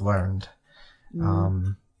what you've learned,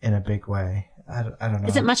 in a big way. I don't know.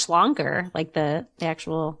 Is it much longer, like the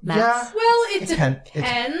actual mass? Yeah. Well, it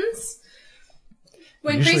depends.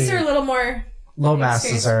 When Usually, priests are a little more low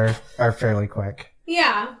masses are fairly quick.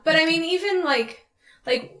 Yeah, but I mean, even like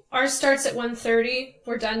ours starts at 1:30.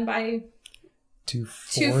 We're done by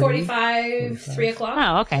 2:45, 3 o'clock.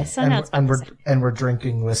 Oh, okay. So now it's and we're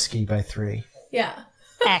drinking whiskey by 3. Yeah.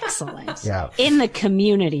 Excellent. Yeah. In the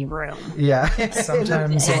community room. Yeah.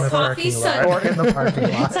 Sometimes in the parking lot. Or in the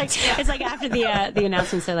parking lot. It's like after the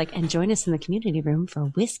announcements, they're like, and join us in the community room for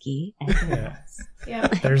whiskey. And Yeah.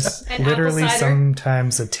 There's And literally apple cider.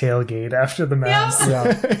 sometimes a tailgate after the mass.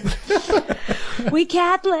 Yeah. we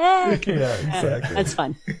Catholic. Yeah, exactly. That's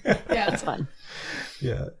fun. Yeah. That's fun.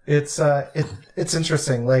 Yeah. It's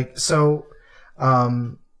interesting. Like, so,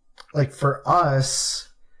 like for us,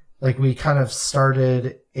 like we kind of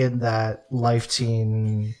started in that Life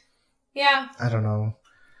Teen. Yeah. I don't know.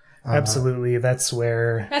 Absolutely. That's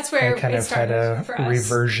where I kind it of had a for us.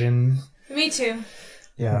 reversion. Me too.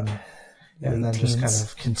 Yeah. And then just kind teens.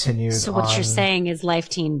 of continued. So what you're on. saying is Life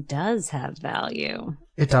Teen does have value.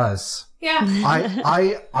 It does. Yeah.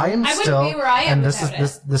 I am I wouldn't still, be where I am and this without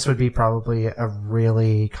is this would be probably a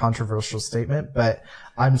really controversial statement, but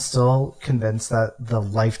I'm still convinced that the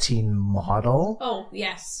Life Teen model Oh,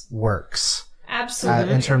 yes. works.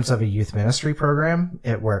 Absolutely. In terms of a youth ministry program,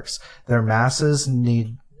 it works. Their masses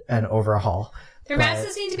need an overhaul. Their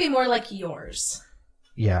masses need to be more like yours.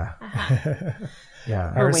 Yeah.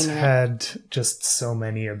 Yeah. Or Ours winging it. had just so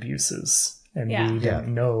many abuses. And Yeah. we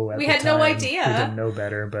didn't know at We the had no time. idea. We didn't know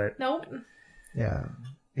better, but Nope. Yeah.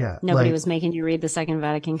 Yeah. Nobody Like, was making you read the Second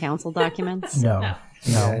Vatican Council documents. No.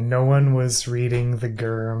 no one was reading the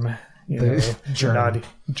germ. The germ. Not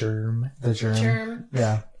germ. The germ. Germ.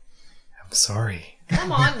 Yeah. I'm sorry.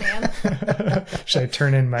 Come on, man. Should I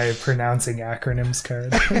turn in my pronouncing acronyms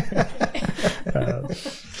card?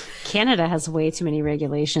 Canada has way too many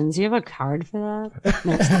regulations. You have a card for that?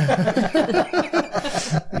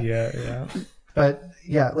 No, Yeah. But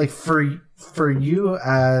yeah, like for you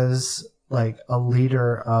as like a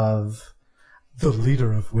leader of the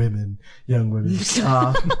leader of women, young women,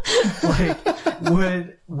 like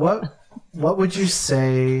what would you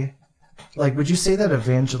say Like, would you say that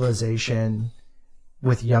evangelization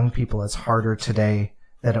with young people is harder today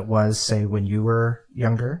than it was, say, when you were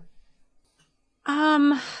younger?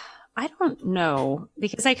 I don't know,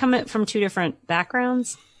 because I come from two different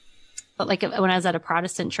backgrounds. But like when I was at a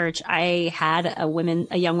Protestant church, I had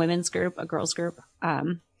a young women's group, a girls group,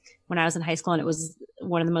 when I was in high school, and it was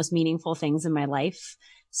one of the most meaningful things in my life.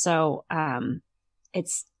 So,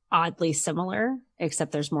 it's oddly similar,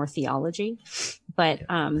 except there's more theology. But,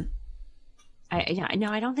 I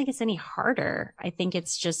don't think it's any harder. I think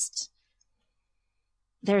it's just,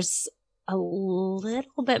 there's a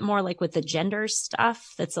little bit more like with the gender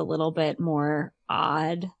stuff that's a little bit more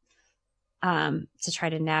odd to try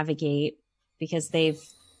to navigate, because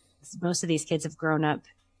most of these kids have grown up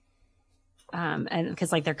and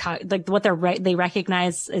because like what they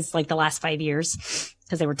recognize is like the last 5 years,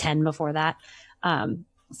 because they were 10 before that.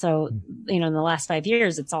 So, in the last 5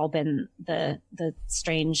 years, it's all been the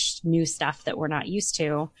strange new stuff that we're not used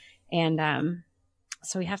to. And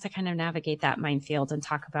so we have to kind of navigate that minefield and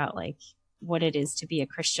talk about like what it is to be a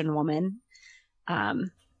Christian woman. And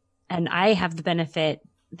I have the benefit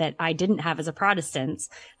that I didn't have as a Protestant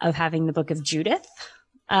of having the book of Judith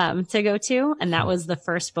to go to. And that was the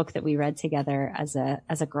first book that we read together as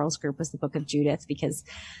a girls group, was the book of Judith, because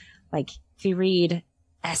like if you read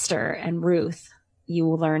Esther and Ruth, you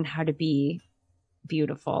will learn how to be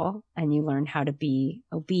beautiful, and you learn how to be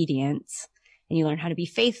obedient, and you learn how to be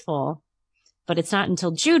faithful. But it's not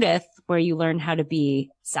until Judith where you learn how to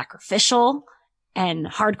be sacrificial and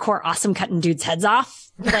hardcore awesome, cutting dudes' heads off.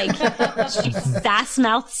 Like she sass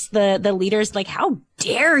mouths the leaders, like, how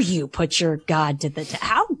dare you put your God to the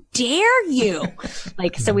how dare you?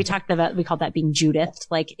 Like, so we called that being Judith.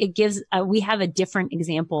 Like it gives, we have a different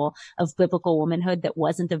example of biblical womanhood that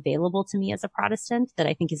wasn't available to me as a Protestant, that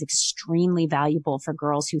I think is extremely valuable for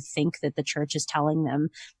girls who think that the church is telling them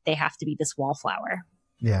they have to be this wallflower.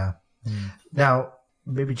 Yeah. Now,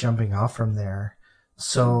 maybe jumping off from there.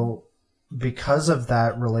 So because of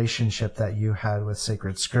that relationship that you had with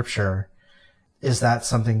sacred scripture, is that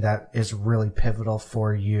something that is really pivotal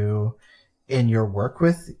for you in your work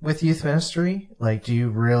with youth ministry? Like, do you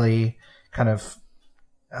really kind of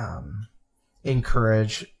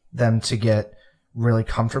encourage them to get really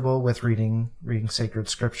comfortable with reading sacred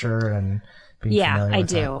scripture and being familiar with I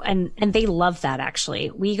do. That? And they love that,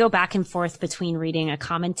 actually. We go back and forth between reading a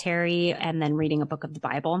commentary and then reading a book of the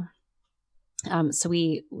Bible. So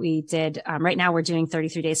we did, right now we're doing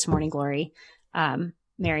 33 Days to Morning Glory,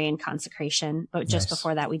 Marian Consecration, but just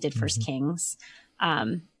before that we did First Kings.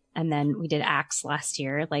 And then we did Acts last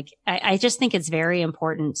year. Like, I just think it's very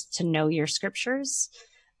important to know your scriptures.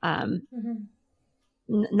 Not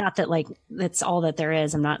that like, that's all that there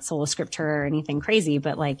is. I'm not sola scriptura or anything crazy,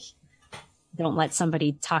 but like, don't let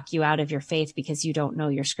somebody talk you out of your faith because you don't know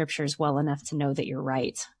your scriptures well enough to know that you're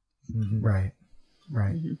right. Right.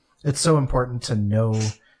 It's so important to know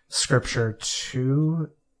scripture to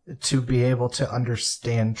be able to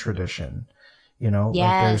understand tradition. Like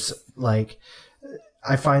there's like,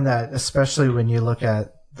 I find that especially when you look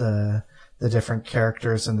at the different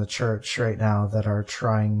characters in the church right now that are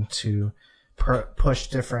trying to push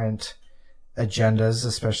different agendas,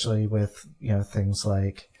 especially with, things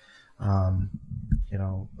like,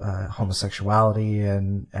 homosexuality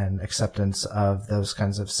and acceptance of those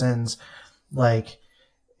kinds of sins. Like,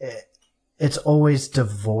 it's always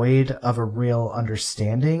devoid of a real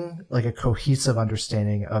understanding, like a cohesive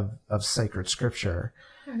understanding of sacred scripture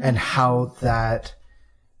and how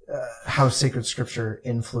sacred scripture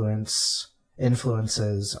influences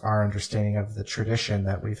our understanding of the tradition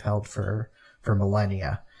that we've held for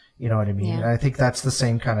millennia. You know what I mean? Yeah. And I think that's the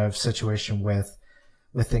same kind of situation with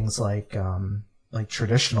things like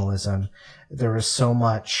traditionalism. There was so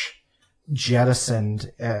much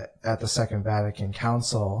jettisoned at the Second Vatican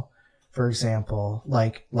Council, for example,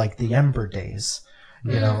 like the Ember Days,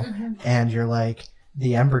 and you're like,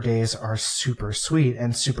 the Ember Days are super sweet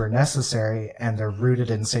and super necessary, and they're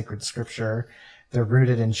rooted in sacred scripture. They're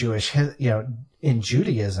rooted in in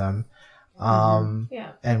Judaism.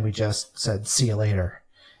 And we just said, see you later,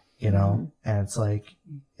 and it's like,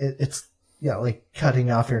 it's like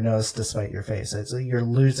cutting off your nose to spite your face. It's like you're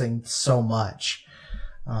losing so much.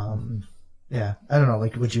 I don't know.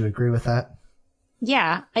 Like, would you agree with that?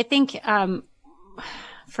 Yeah, I think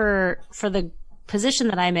for the position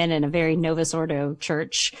that I'm in a very Novus Ordo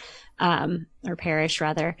church, or parish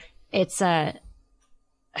rather, it's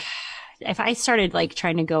if I started like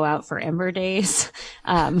trying to go out for Ember Days,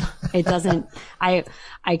 it doesn't. I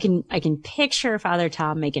can picture Father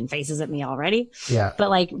Tom making faces at me already. Yeah.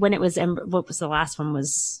 But like when it was what was the last one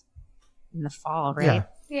was in the fall, right?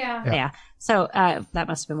 Yeah. So that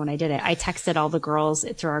must have been when I did it. I texted all the girls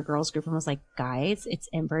through our girls group and was like, guys, it's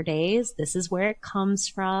Ember Days. This is where it comes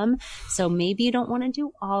from. So maybe you don't want to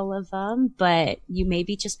do all of them, but you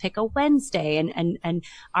maybe just pick a Wednesday. And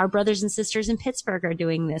our brothers and sisters in Pittsburgh are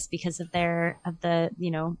doing this because of the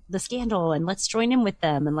scandal, and let's join in with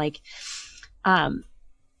them. And like,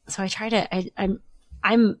 so I try to,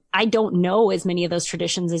 I don't know as many of those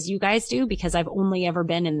traditions as you guys do because I've only ever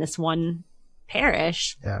been in this one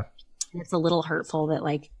parish. Yeah. It's a little hurtful that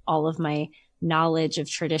like all of my knowledge of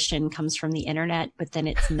tradition comes from the internet, but then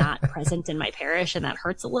it's not present in my parish, and that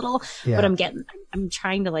hurts a little. Yeah. But I'm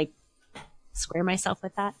trying to like square myself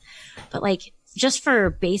with that. But like just for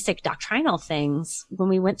basic doctrinal things, when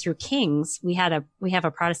we went through Kings, we have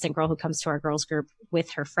a Protestant girl who comes to our girls group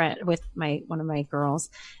with her friend, with one of my girls,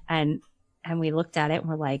 and we looked at it and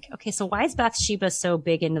we're like, okay, so why is Bathsheba so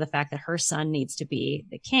big into the fact that her son needs to be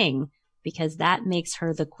the king? Because that makes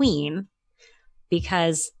her the queen,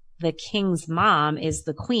 because the king's mom is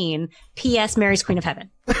the queen. P.S. Mary's Queen of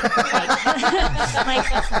Heaven.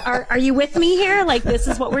 Are you with me here? Like, this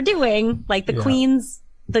is what we're doing. Like the queen is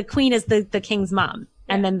the king's mom.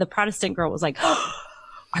 Yeah. And then the Protestant girl was like, oh,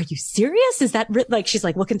 are you serious? Is that like, she's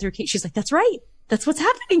like looking through, she's like, that's right. That's what's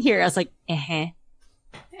happening here. I was like, Yeah.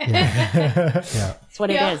 That's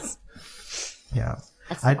what it is. Yeah.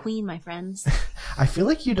 That's the queen, my friends. I feel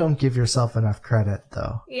like you don't give yourself enough credit,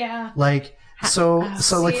 though. Yeah. Like, so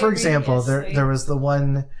like, for example, there was the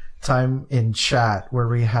one time in chat where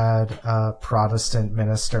we had a Protestant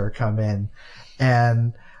minister come in,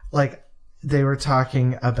 and like they were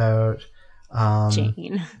talking about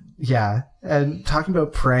Jane. Yeah, and talking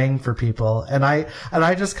about praying for people, and I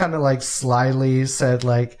just kind of like slyly said,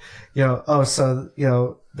 like,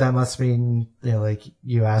 that must mean, like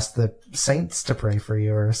you asked the saints to pray for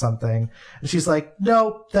you or something. And she's like,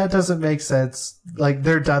 no, that doesn't make sense. Like,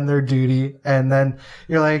 they're done their duty. And then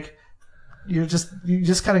you're like, you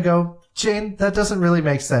just kind of go, Jane, that doesn't really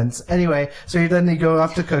make sense. Anyway, so you go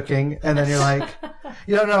off to cooking, and then you're like,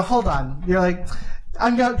 no, hold on. You're like,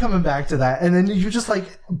 I'm not coming back to that. And then you just like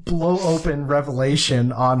blow open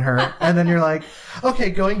Revelation on her. And then you're like, okay,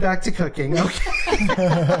 going back to cooking. Okay.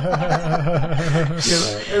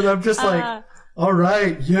 And I'm just like, all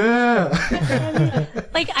right. Yeah.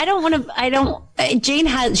 Like,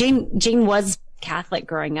 Jane was Catholic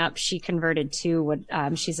growing up. She converted to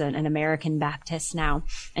she's an American Baptist now,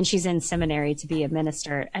 and she's in seminary to be a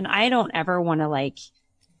minister. And I don't ever want to like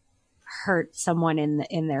hurt someone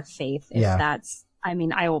in their faith. If that's,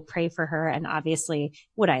 I will pray for her. And obviously,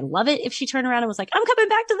 would I love it if she turned around and was like, I'm coming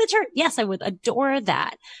back to the church? Yes, I would adore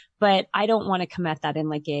that. But I don't want to come at that in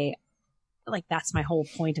like that's my whole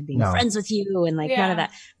point of being friends with you, and like none of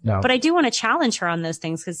that. No. But I do want to challenge her on those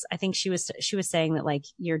things, because I think she was saying that like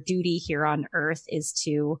your duty here on earth is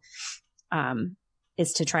to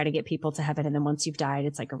try to get people to heaven. And then once you've died,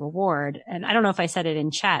 it's like a reward. And I don't know if I said it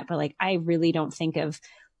in chat, but like, I really don't think of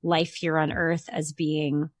life here on earth as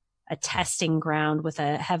being a testing ground with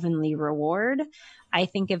a heavenly reward. I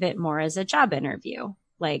think of it more as a job interview.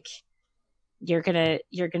 Like, you're going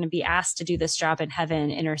to be asked to do this job in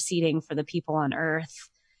heaven, interceding for the people on earth.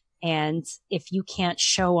 And if you can't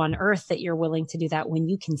show on earth that you're willing to do that when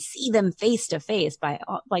you can see them face to face, by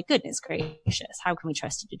like, goodness gracious, how can we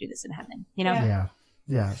trust you to do this in heaven?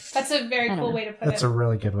 Yeah. That's a very cool way to put it. That's a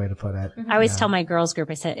really good way to put it. I always tell my girls group,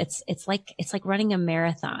 I said, it's like running a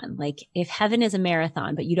marathon. Like, if heaven is a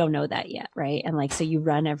marathon, but you don't know that yet, right? And like, so you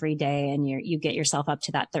run every day and you get yourself up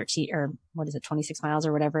to that 26 miles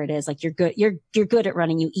or whatever it is. Like, you're good at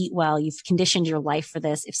running. You eat well. You've conditioned your life for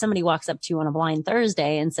this. If somebody walks up to you on a blind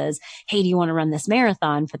Thursday and says, hey, do you want to run this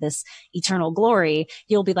marathon for this eternal glory?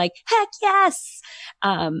 You'll be like, heck yes.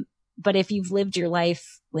 But if you've lived your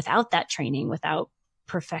life without that training, without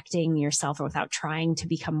perfecting yourself, or without trying to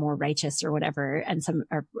become more righteous or whatever,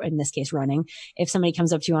 or in this case, running, if somebody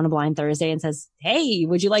comes up to you on a blind Thursday and says, hey,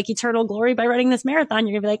 would you like eternal glory by running this marathon?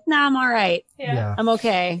 You're gonna be like, nah, I'm all right. Yeah. I'm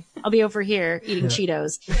okay. I'll be over here eating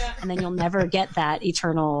Cheetos. Yeah. And then you'll never get that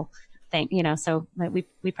eternal thing, so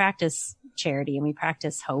we practice charity, and we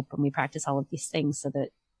practice hope, and we practice all of these things so that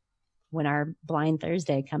when our blind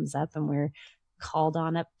Thursday comes up and we're called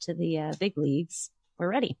on up to the big leagues, we're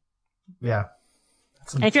ready. Yeah.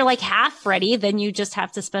 And if you're like half ready, then you just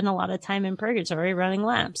have to spend a lot of time in purgatory running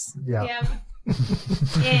laps. Yeah.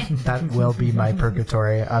 That will be my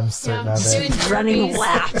purgatory. I'm certain of it. Running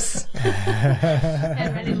laps.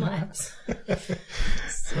 And running laps.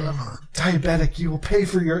 Diabetic, you will pay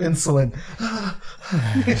for your insulin.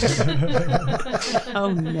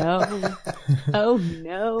 Oh no. Oh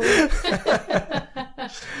no.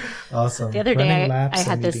 Awesome. The other day I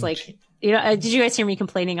had this like did you guys hear me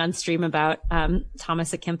complaining on stream about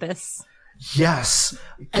Thomas à Kempis? Yes.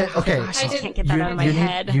 Okay. Gosh, I can't get that out of my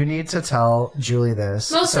head. You need to tell Julie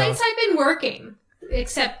this. Most nights I've been working,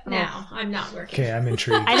 except now I'm not working. Okay, I'm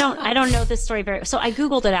intrigued. I don't know this story so I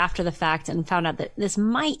Googled it after the fact and found out that this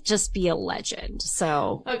might just be a legend.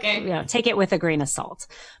 So, okay. Take it with a grain of salt.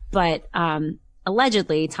 But,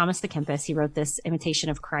 allegedly, Thomas à Kempis, he wrote this Imitation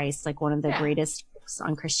of Christ, like one of the greatest books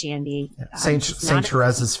on Christianity. Yeah. Saint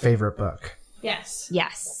Therese's favorite book. Yes.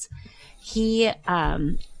 Yes. He,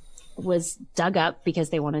 was dug up because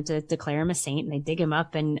they wanted to declare him a saint, and they dig him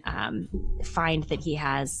up and find that he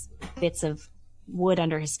has bits of wood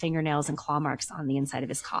under his fingernails and claw marks on the inside of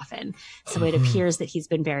his coffin. So it appears that he's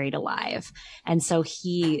been buried alive. And so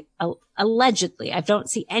he allegedly, I don't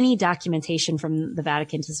see any documentation from the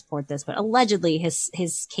Vatican to support this, but allegedly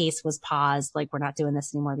his case was paused, like, we're not doing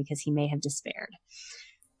this anymore because he may have despaired.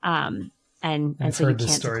 And I've so heard you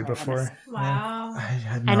this can't story declare before. Wow.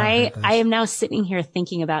 I am now sitting here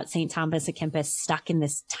thinking about St. Thomas à Kempis stuck in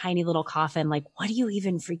this tiny little coffin. Like, what do you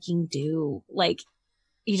even freaking do? Like,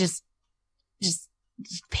 you just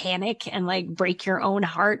panic and like break your own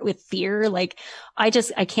heart with fear. Like, I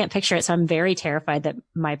can't picture it. So I'm very terrified that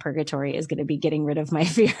my purgatory is going to be getting rid of my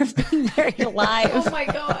fear of being buried alive. Oh my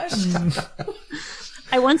gosh.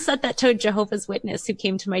 I once said that to a Jehovah's Witness who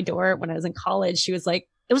came to my door when I was in college. She was like,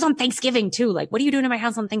 it was on Thanksgiving too. Like, what are you doing in my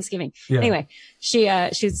house on Thanksgiving? Yeah. Anyway, she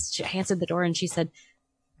answered the door and she said,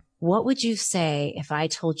 what would you say if I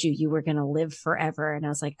told you were going to live forever? And I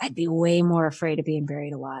was like, I'd be way more afraid of being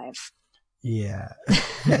buried alive. Yeah.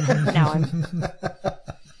 Now I'm.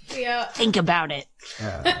 Yeah. Think about it.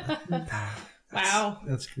 Yeah. Wow.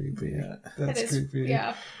 That's creepy. Yeah. That's creepy.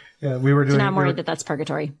 Yeah. Yeah. We were doing. And I'm worried that that's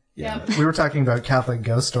purgatory. Yeah. We were talking about Catholic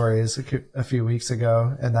ghost stories a few weeks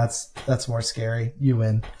ago, and that's more scary. You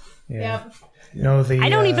win. Yeah. No, I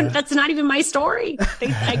don't even. That's not even my story.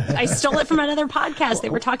 I stole it from another podcast. They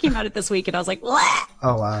were talking about it this week, and I was like, "What?"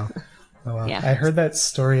 Oh wow. Oh wow. Yeah. I heard that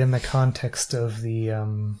story in the context of the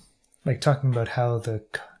like talking about how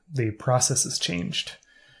the process has changed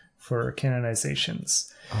for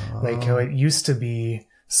canonizations. Like how it used to be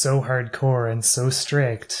so hardcore and so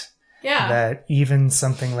strict that even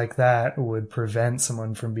something like that would prevent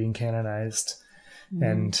someone from being canonized.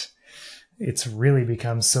 And it's really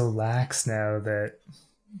become so lax now that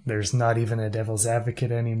there's not even a devil's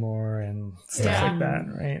advocate anymore and stuff like that,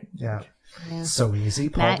 right? Yeah. So easy.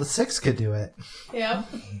 Paul VI could do it. Yep.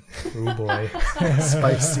 Oh boy.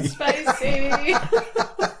 Spicy. Spicy.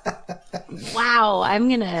 Wow, I'm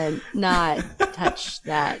gonna not touch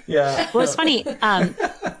that. Yeah. Well, it's funny.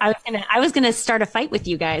 I was gonna start a fight with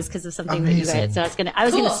you guys because of something that you guys. So I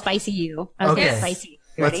was gonna spicy you. I was gonna spicy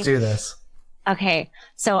you. Let's do this. Okay.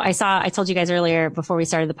 So I told you guys earlier before we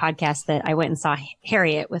started the podcast that I went and saw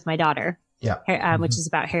Harriet with my daughter. Yeah. Which is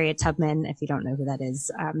about Harriet Tubman. If you don't know who that is,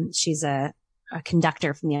 she's a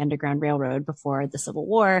conductor from the Underground Railroad before the Civil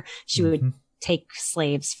War. She would take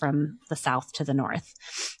slaves from the South to the North.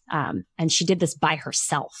 And she did this by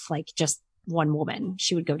herself, like just one woman.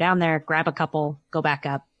 She would go down there, grab a couple, go back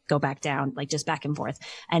up, go back down, like just back and forth.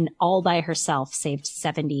 And all by herself saved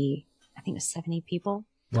 70 people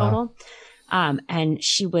total. Wow. And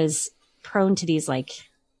she was prone to these like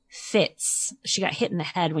fits. She got hit in the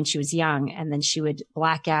head when she was young, and then she would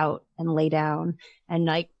black out and lay down, and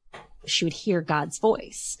like she would hear God's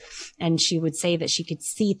voice, and she would say that she could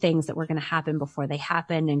see things that were going to happen before they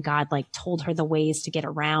happened, and God like told her the ways to get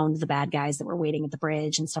around the bad guys that were waiting at the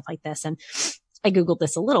bridge and stuff like this. And I Googled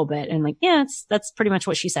this a little bit, and like, yeah, that's pretty much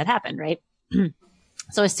what she said happened, right?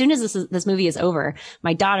 So as soon as this movie is over,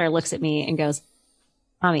 my daughter looks at me and goes,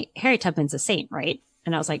 "Mommy, Harriet Tubman's a saint, right?"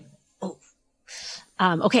 And I was like, "Oh,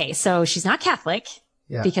 okay, so she's not Catholic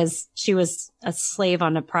because she was a slave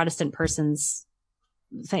on a Protestant person's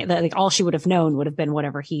thing. That, like, all she would have known would have been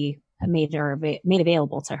whatever he made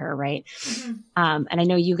available to her, right?" And I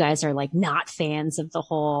know you guys are like not fans of the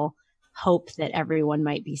whole hope that everyone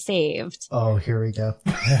might be saved. Oh, here we go.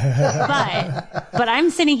 but I'm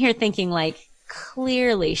sitting here thinking like,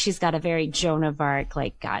 clearly she's got a very Joan of Arc,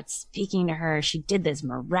 like God speaking to her. She did this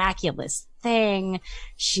miraculous thing.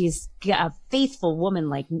 She's a faithful woman.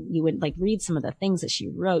 Like you would like read some of the things that she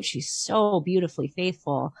wrote. She's so beautifully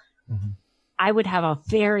faithful. I would have a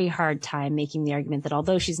very hard time making the argument that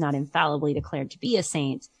although she's not infallibly declared to be a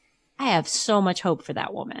saint, I have so much hope for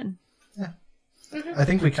that woman. Yeah. I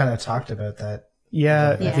think we kind of talked about that.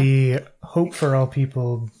 Yeah, the hope for all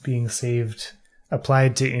people being saved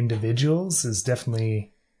applied to individuals is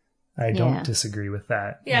definitely, I don't disagree with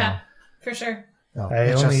that. Yeah, for sure. No,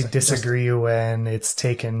 I only disagree when it's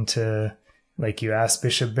taken to, like you asked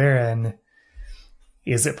Bishop Barron,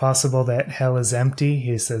 is it possible that hell is empty?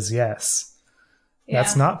 He says, yes. Yeah.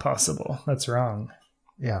 That's not possible. That's wrong.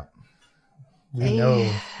 Yeah. We know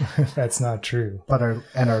that's not true. But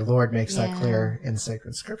our Lord makes that clear in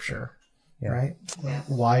sacred scripture, right? Yeah.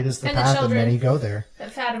 Wide is the And the path, and children. many go there.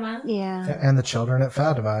 At Fatima. Yeah. And the children at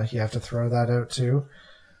Fatima, you have to throw that out too.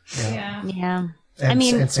 Yeah. Yeah. And,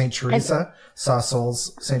 and Saint Teresa saw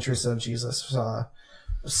souls. Saint Teresa of Jesus saw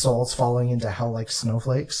souls falling into hell like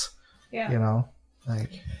snowflakes. Yeah. You know,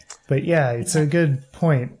 like. But yeah, it's a good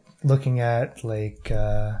point looking at like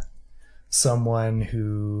someone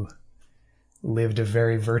who lived a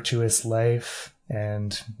very virtuous life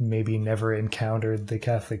and maybe never encountered the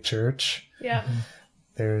Catholic Church. Yeah.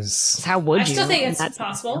 There's How would I you? still think it's That's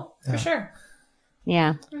possible, for sure.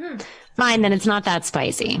 Yeah. Fine, then it's not that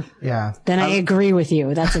spicy. Yeah. Then I agree with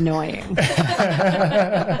you. That's annoying.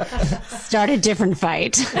 Start a different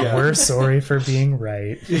fight. we're sorry for being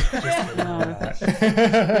right.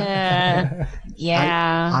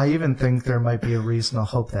 Yeah. I even think there might be a reasonable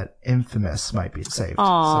hope that Infamous might be saved.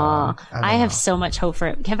 Aw, So, I have so much hope for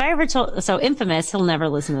it. Have I ever told? So Infamous, he'll never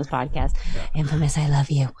listen to this podcast. Infamous, I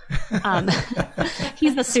love you.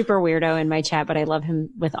 He's a super weirdo in my chat, but I love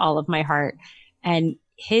him with all of my heart. And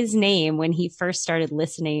his name, when he first started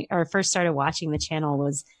listening or first started watching the channel,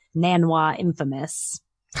 was Nanois Infamous.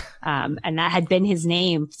 And that had been his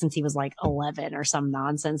name since he was like 11 or some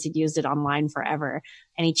nonsense. He'd used it online forever.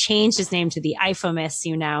 And he changed his name to the Infamous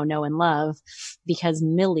you now know and love because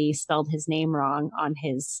Millie spelled his name wrong on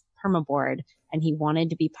his permaboard. And he wanted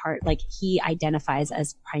to be part, like he identifies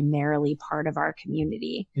as primarily part of our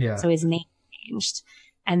community. Yeah. So his name changed.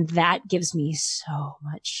 And that gives me so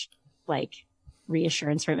much like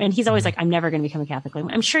reassurance for him. And he's always like, I'm never going to become a Catholic.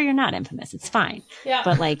 I'm sure you're not Infamous. It's fine. Yeah.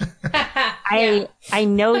 But like, I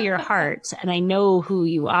know your heart and I know who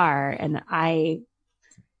you are. And I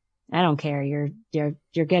don't care. You're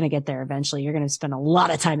going to get there eventually. You're going to spend a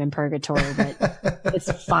lot of time in purgatory, but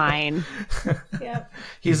it's fine. Yeah.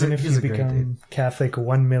 He's Even if he's you a great become dude. Catholic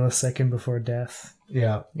 1 millisecond before death.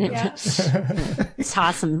 Yeah. Yeah.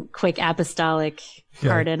 Toss some quick apostolic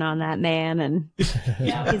pardon on that man. And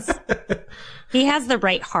Yeah. he has the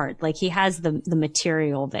right heart. Like he has the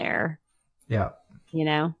material there, Yeah. you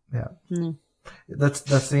know? Yeah. Mm.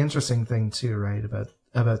 That's the interesting thing too, right?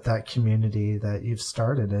 About that community that you've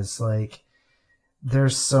started is like,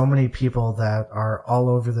 there's so many people that are all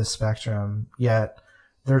over the spectrum, yet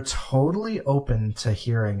they're totally open to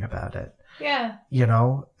hearing about it. Yeah. You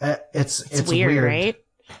know, it's weird, right?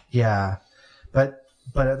 Yeah. But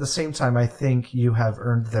at the same time, I think you have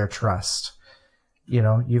earned their trust. You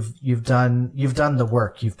know, you've done the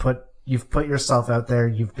work. You've put yourself out there.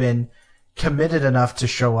 You've been committed enough to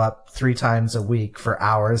show up 3 times a week for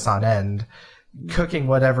hours on end, cooking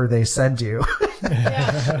whatever they send you.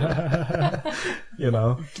 Yeah. You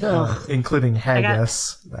know, including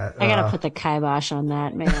haggis. I gotta put the kibosh on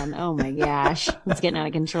that, man. Oh my gosh. It's getting out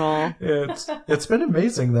of control. It's been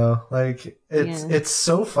amazing though. Like it's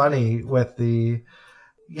so funny with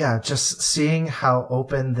just seeing how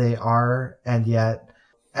open they are and yet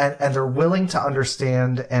and they're willing to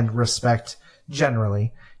understand and respect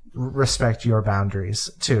your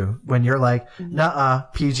boundaries too. When you're like, nuh-uh,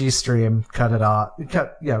 PG stream, cut it off,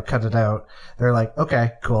 cut it out. They're like,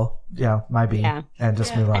 okay, cool. Yeah, my B. Yeah. And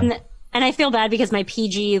just move on. And I feel bad because my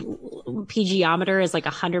PG-ometer is like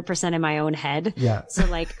 100% in my own head. Yeah. So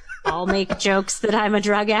like, I'll make jokes that I'm a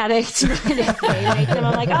drug addict. And if they make them,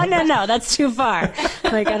 I'm like, oh no, that's too far.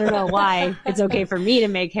 Like, I don't know why it's okay for me to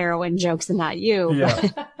make heroin jokes and not you. Yeah.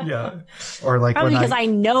 Yeah. Or like Probably because I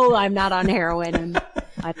know I'm not on heroin and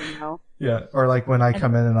I don't know. Yeah. Or like when I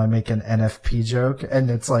come in and I make an NFP joke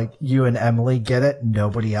and it's like you and Emily get it,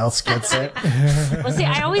 nobody else gets it. Well, see,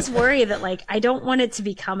 I always worry that like, I don't want it to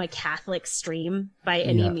become a Catholic stream by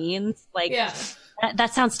any means. Like,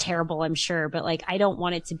 that sounds terrible, I'm sure, but like, I don't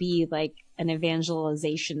want it to be like an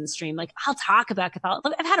evangelization stream. Like, I'll talk about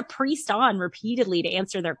Catholicism. I've had a priest on repeatedly to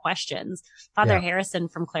answer their questions. Father Harrison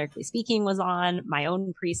from Clerically Speaking was on. My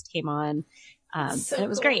own priest came on. And it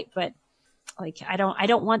was great, but like, I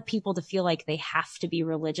don't want people to feel like they have to be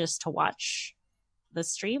religious to watch the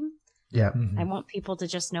stream. Yeah. I want people to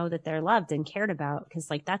just know that they're loved and cared about.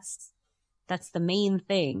 Cause like, that's the main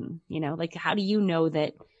thing, you know, like, how do you know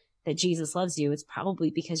that Jesus loves you? It's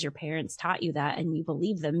probably because your parents taught you that and you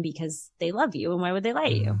believe them because they love you. And why would they lie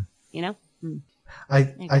to you? You know?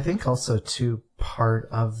 I think also too, part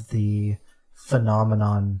of the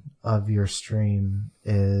phenomenon of your stream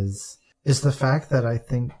is the fact that I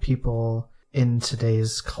think people in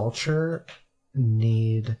today's culture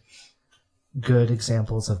need good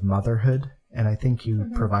examples of motherhood. And I think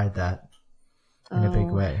you provide that in a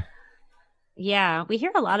big way. Yeah, we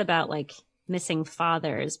hear a lot about like missing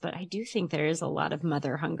fathers, but I do think there is a lot of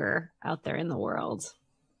mother hunger out there in the world.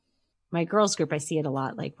 My girls group, I see it a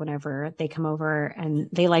lot. Like whenever they come over and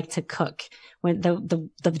they like to cook. When the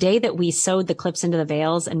day that we sewed the clips into the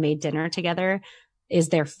veils and made dinner together is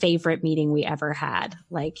their favorite meeting we ever had.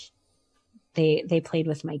 Like they played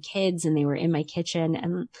with my kids and they were in my kitchen.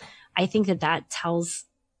 And I think that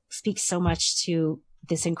speaks so much to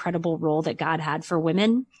this incredible role that God had for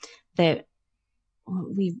women that I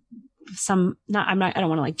don't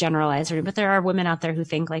want to like generalize her, but there are women out there who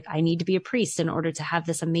think like, I need to be a priest in order to have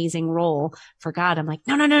this amazing role for God. I'm like,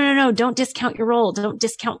 no. Don't discount your role. Don't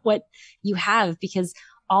discount what you have, because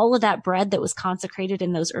all of that bread that was consecrated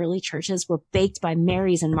in those early churches were baked by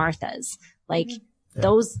Marys and Marthas. Like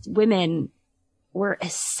those women were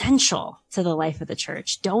essential to the life of the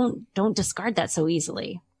church. Don't discard that so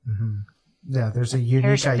easily. Mm-hmm. Yeah. There's a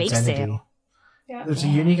unique identity. Yeah. There's a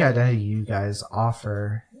unique identity you guys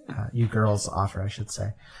offer. You girls offer, I should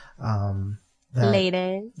say.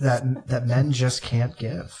 Ladies. That men just can't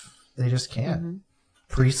give. They just can't. Mm-hmm.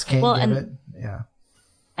 Priests can't give it. Yeah.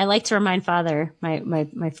 I like to remind Father,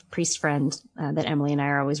 my priest friend, that Emily and I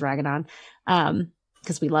are always ragging on,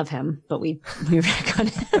 because we love him, but we rag on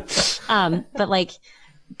him. But like,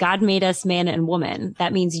 God made us man and woman.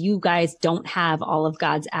 That means you guys don't have all of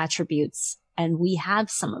God's attributes, and we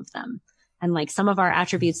have some of them. And like some of our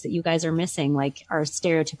attributes that you guys are missing, like our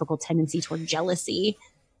stereotypical tendency toward jealousy,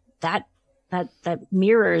 that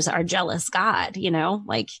mirrors our jealous God, you know,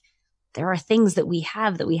 like there are things that we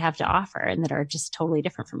have to offer and that are just totally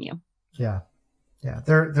different from you. Yeah. Yeah.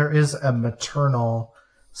 There is a maternal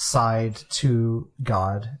side to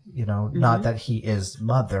God, you know, not that he is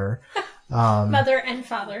mother. Mother and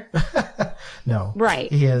father. No, right.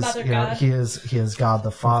 He is, Mother you know, God. he is God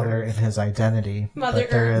the Father in his identity. Mother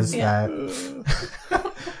but there Earth, is yeah.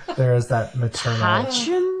 there is that maternal.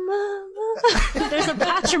 Pachamama. There's a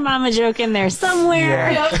Pachamama joke in there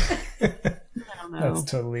somewhere. Yeah. Yep. I don't know. That's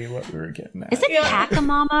totally what we were getting at. Is it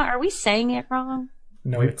Pachamama? Are we saying it wrong?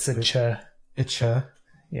 No, it's a cha. It's a.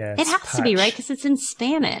 Yeah, It has to be, right? Because it's in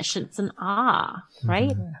Spanish. It's an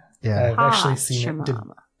right? Yeah. I've actually seen it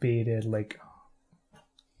Pachamama. debated, like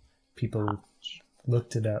people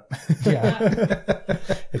looked it up. Yeah.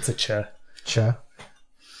 It's a cha. Cha.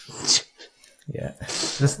 Yeah.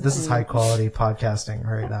 This is high quality podcasting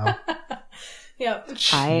right now. Yep.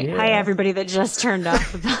 Hi, everybody that just turned off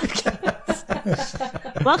the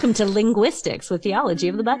podcast. Welcome to Linguistics with Theology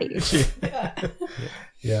of the Buddies.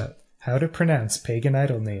 Yeah. How to pronounce pagan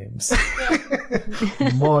idol names.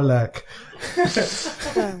 Molech.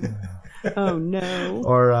 Oh no.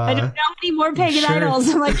 Or I don't know any more pagan idols.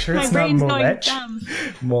 I'm like, sure my it's not brain's going Molech? dumb.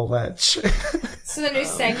 Molech. So the new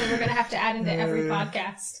segment we're gonna have to add into every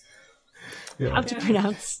podcast. Yeah. How to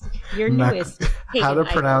pronounce your newest pagan How to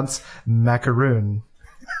idol. pronounce macaroon.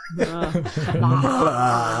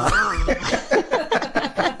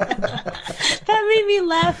 That made me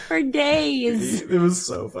laugh for days. It was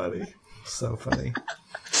so funny. So funny.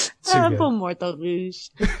 Too good. Morto rouge.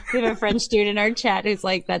 We have a French dude in our chat who's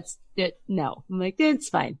like, that's it. No. I'm like, it's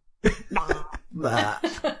fine.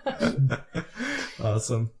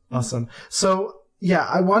 Awesome. So yeah,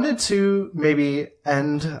 I wanted to maybe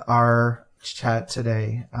end our chat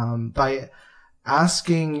today by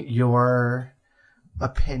asking your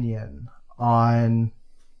opinion on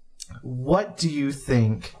what do you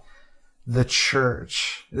think the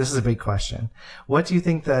church, this is a big question, what do you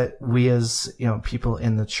think that we as, you know, people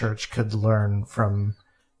in the church could learn from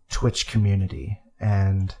Twitch community?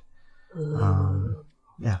 And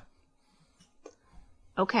yeah.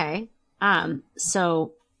 Okay.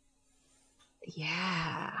 So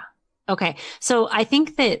yeah. Okay. So I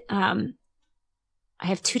think that I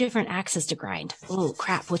have two different axes to grind. Oh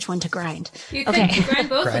crap, which one to grind? You could grind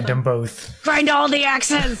both Grind of them them. both. Grind all the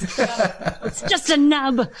axes. It's just a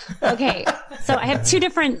nub. Okay. So I have two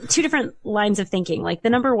different lines of thinking. Like the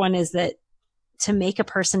number one is that to make a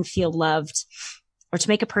person feel loved or to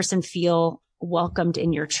make a person feel welcomed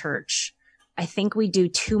in your church, I think we do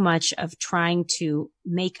too much of trying to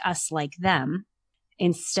make us like them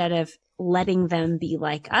instead of letting them be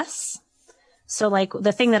like us. So like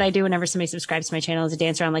the thing that I do whenever somebody subscribes to my channel is to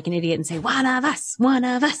dance around like an idiot and say, one of us, one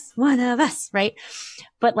of us, one of us. Right.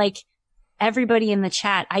 But like everybody in the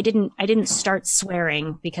chat, I didn't start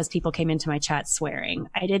swearing because people came into my chat swearing.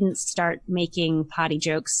 I didn't start making potty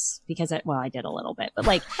jokes because I did a little bit, but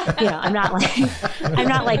like, you know, I'm not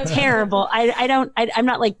like terrible. I'm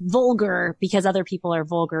not like vulgar because other people are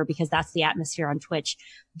vulgar because that's the atmosphere on Twitch.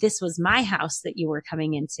 This was my house that you were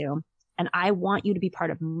coming into. And I want you to be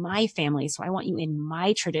part of my family. So I want you in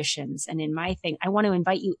my traditions and in my thing. I want to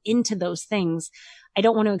invite you into those things. I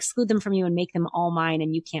don't want to exclude them from you and make them all mine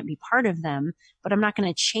and you can't be part of them, but I'm not going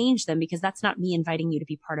to change them because that's not me inviting you to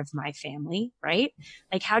be part of my family, right?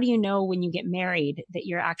 Like, how do you know when you get married that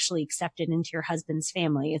you're actually accepted into your husband's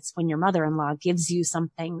family? It's when your mother-in-law gives you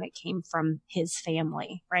something that came from his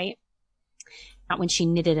family, right? Not when she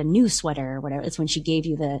knitted a new sweater or whatever. It's when she gave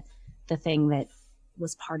you the thing that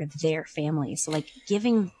was part of their family. So like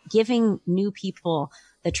giving new people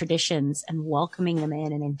the traditions and welcoming them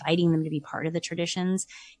in and inviting them to be part of the traditions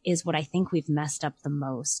is what I think we've messed up the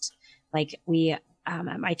most. Like we,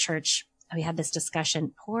 at my church, we had this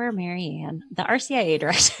discussion. Poor Marianne, the RCIA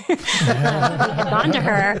director, we had gone to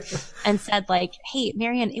her and said like, hey,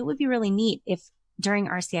 Marianne, it would be really neat if during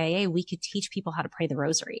RCIA, we could teach people how to pray the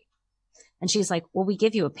rosary. And she's like, well, we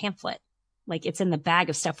give you a pamphlet. Like it's in the bag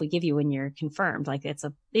of stuff we give you when you're confirmed. Like it's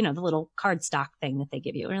a, the little cardstock thing that they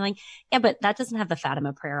give you. And we're like, yeah, but that doesn't have the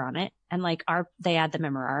Fatima prayer on it. And like they add the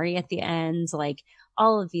memorare at the end, like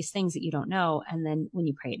all of these things that you don't know. And then when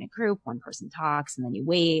you pray in a group, one person talks and then you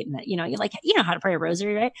wait and you're like, you know how to pray a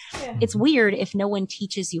rosary, right? Yeah. It's weird if no one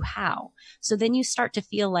teaches you how. So then you start to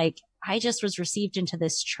feel like I just was received into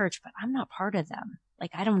this church, but I'm not part of them.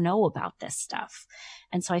 Like, I don't know about this stuff.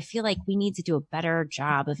 And so I feel like we need to do a better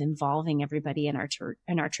job of involving everybody in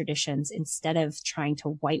our traditions instead of trying to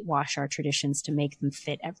whitewash our traditions to make them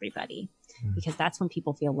fit everybody, because that's when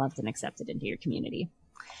people feel loved and accepted into your community.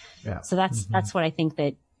 Yeah. So that's what I think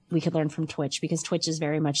that we could learn from Twitch, because Twitch is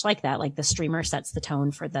very much like that. Like the streamer sets the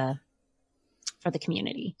tone for the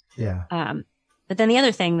community. Yeah. But then the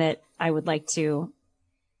other thing that I would like to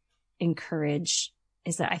encourage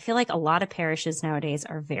is that I feel like a lot of parishes nowadays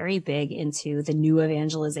are very big into the new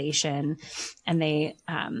evangelization. And they,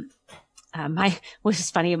 which is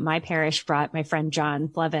funny, my parish brought my friend John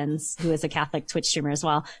Blevins, who is a Catholic Twitch streamer as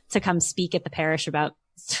well, to come speak at the parish about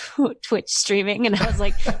Twitch streaming. And I was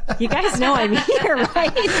like, you guys know I'm here,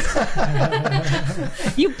 right?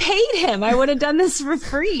 You paid him. I would have done this for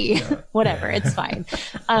free. Yeah. Whatever. It's fine.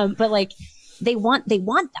 But like, they want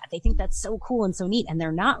that. They think that's so cool and so neat, and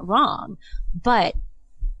they're not wrong. But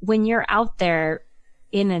when you're out there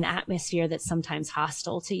in an atmosphere that's sometimes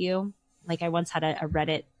hostile to you, like I once had a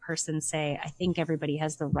Reddit person say, I think everybody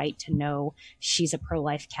has the right to know she's a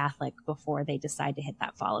pro-life Catholic before they decide to hit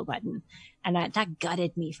that follow button. And that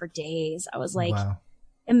gutted me for days. I was like, wow.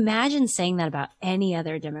 Imagine saying that about any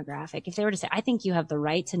other demographic. If they were to say, I think you have the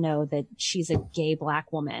right to know that she's a gay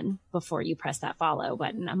Black woman before you press that follow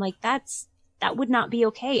button. I'm like, that would not be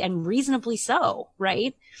okay, and reasonably so,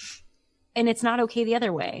 right? And it's not okay the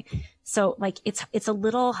other way. So like it's a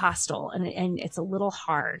little hostile and it's a little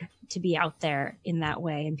hard to be out there in that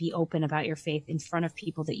way and be open about your faith in front of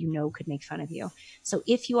people that you know could make fun of you. So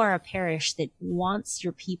if you are a parish that wants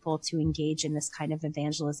your people to engage in this kind of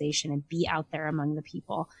evangelization and be out there among the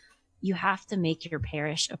people, you have to make your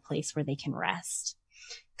parish a place where they can rest.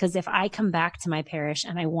 Because if I come back to my parish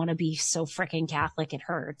and I want to be so freaking Catholic it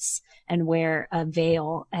hurts and wear a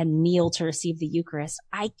veil and kneel to receive the Eucharist,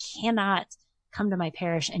 I cannot come to my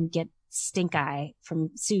parish and get stink eye from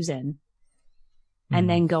Susan and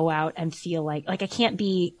then go out and feel like I can't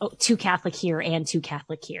be too Catholic here and too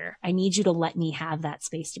Catholic here. I need you to let me have that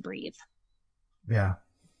space to breathe. Yeah.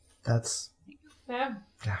 Yeah.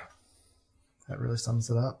 That really sums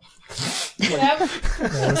it up. Yep.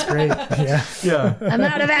 That was great. Yeah. Yeah. I'm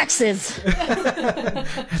out of axes.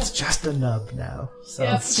 It's just a nub now. So.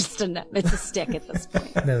 Yep. It's just a nub. It's a stick at this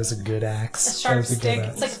point. That was a good axe. A sharp stick.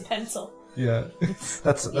 It's like a pencil. Yeah.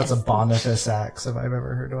 That's a Boniface axe if I've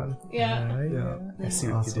ever heard one. Yeah. I see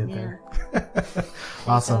what you did there.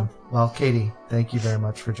 Awesome. Well, Katie, thank you very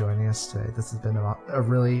much for joining us today. This has been a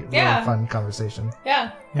really fun conversation.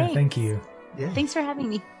 Yeah. Thank you. Yeah. Thanks for having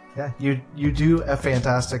me. Yeah, you do a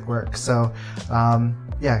fantastic work. So, can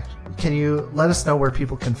you let us know where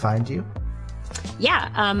people can find you? Yeah,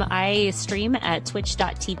 I stream at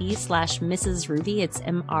twitch.tv/MrsRuvi. It's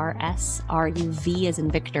MrsRuv as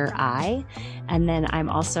in Victor I. And then I'm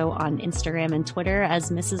also on Instagram and Twitter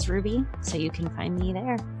as MrsRuvi, so you can find me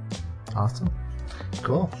there. Awesome.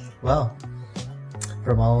 Cool. Well,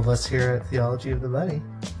 from all of us here at Theology of the Buddy,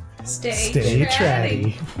 stay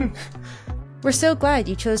tratty. We're so glad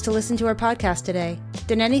you chose to listen to our podcast today.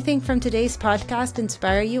 Did anything from today's podcast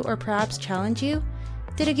inspire you or perhaps challenge you?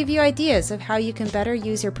 Did it give you ideas of how you can better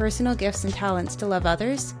use your personal gifts and talents to love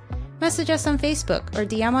others? Message us on Facebook or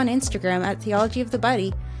DM on Instagram at Theology of the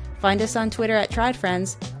Buddy, find us on Twitter at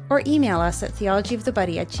TriedFriends, or email us at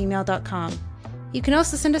theologyofthebuddy@gmail.com. You can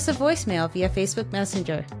also send us a voicemail via Facebook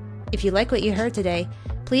Messenger. If you like what you heard today,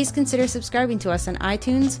 please consider subscribing to us on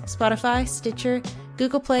iTunes, Spotify, Stitcher,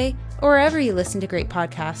 Google Play, or wherever you listen to great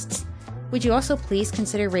podcasts. Would you also please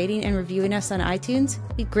consider rating and reviewing us on iTunes?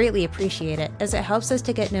 We'd greatly appreciate it, as it helps us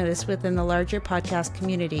to get noticed within the larger podcast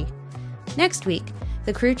community. Next week,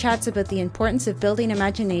 the crew chats about the importance of building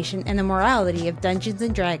imagination and the morality of Dungeons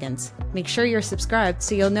 & Dragons. Make sure you're subscribed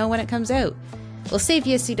so you'll know when it comes out. We'll save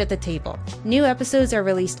you a seat at the table. New episodes are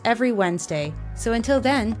released every Wednesday, so until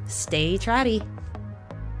then, stay chatty.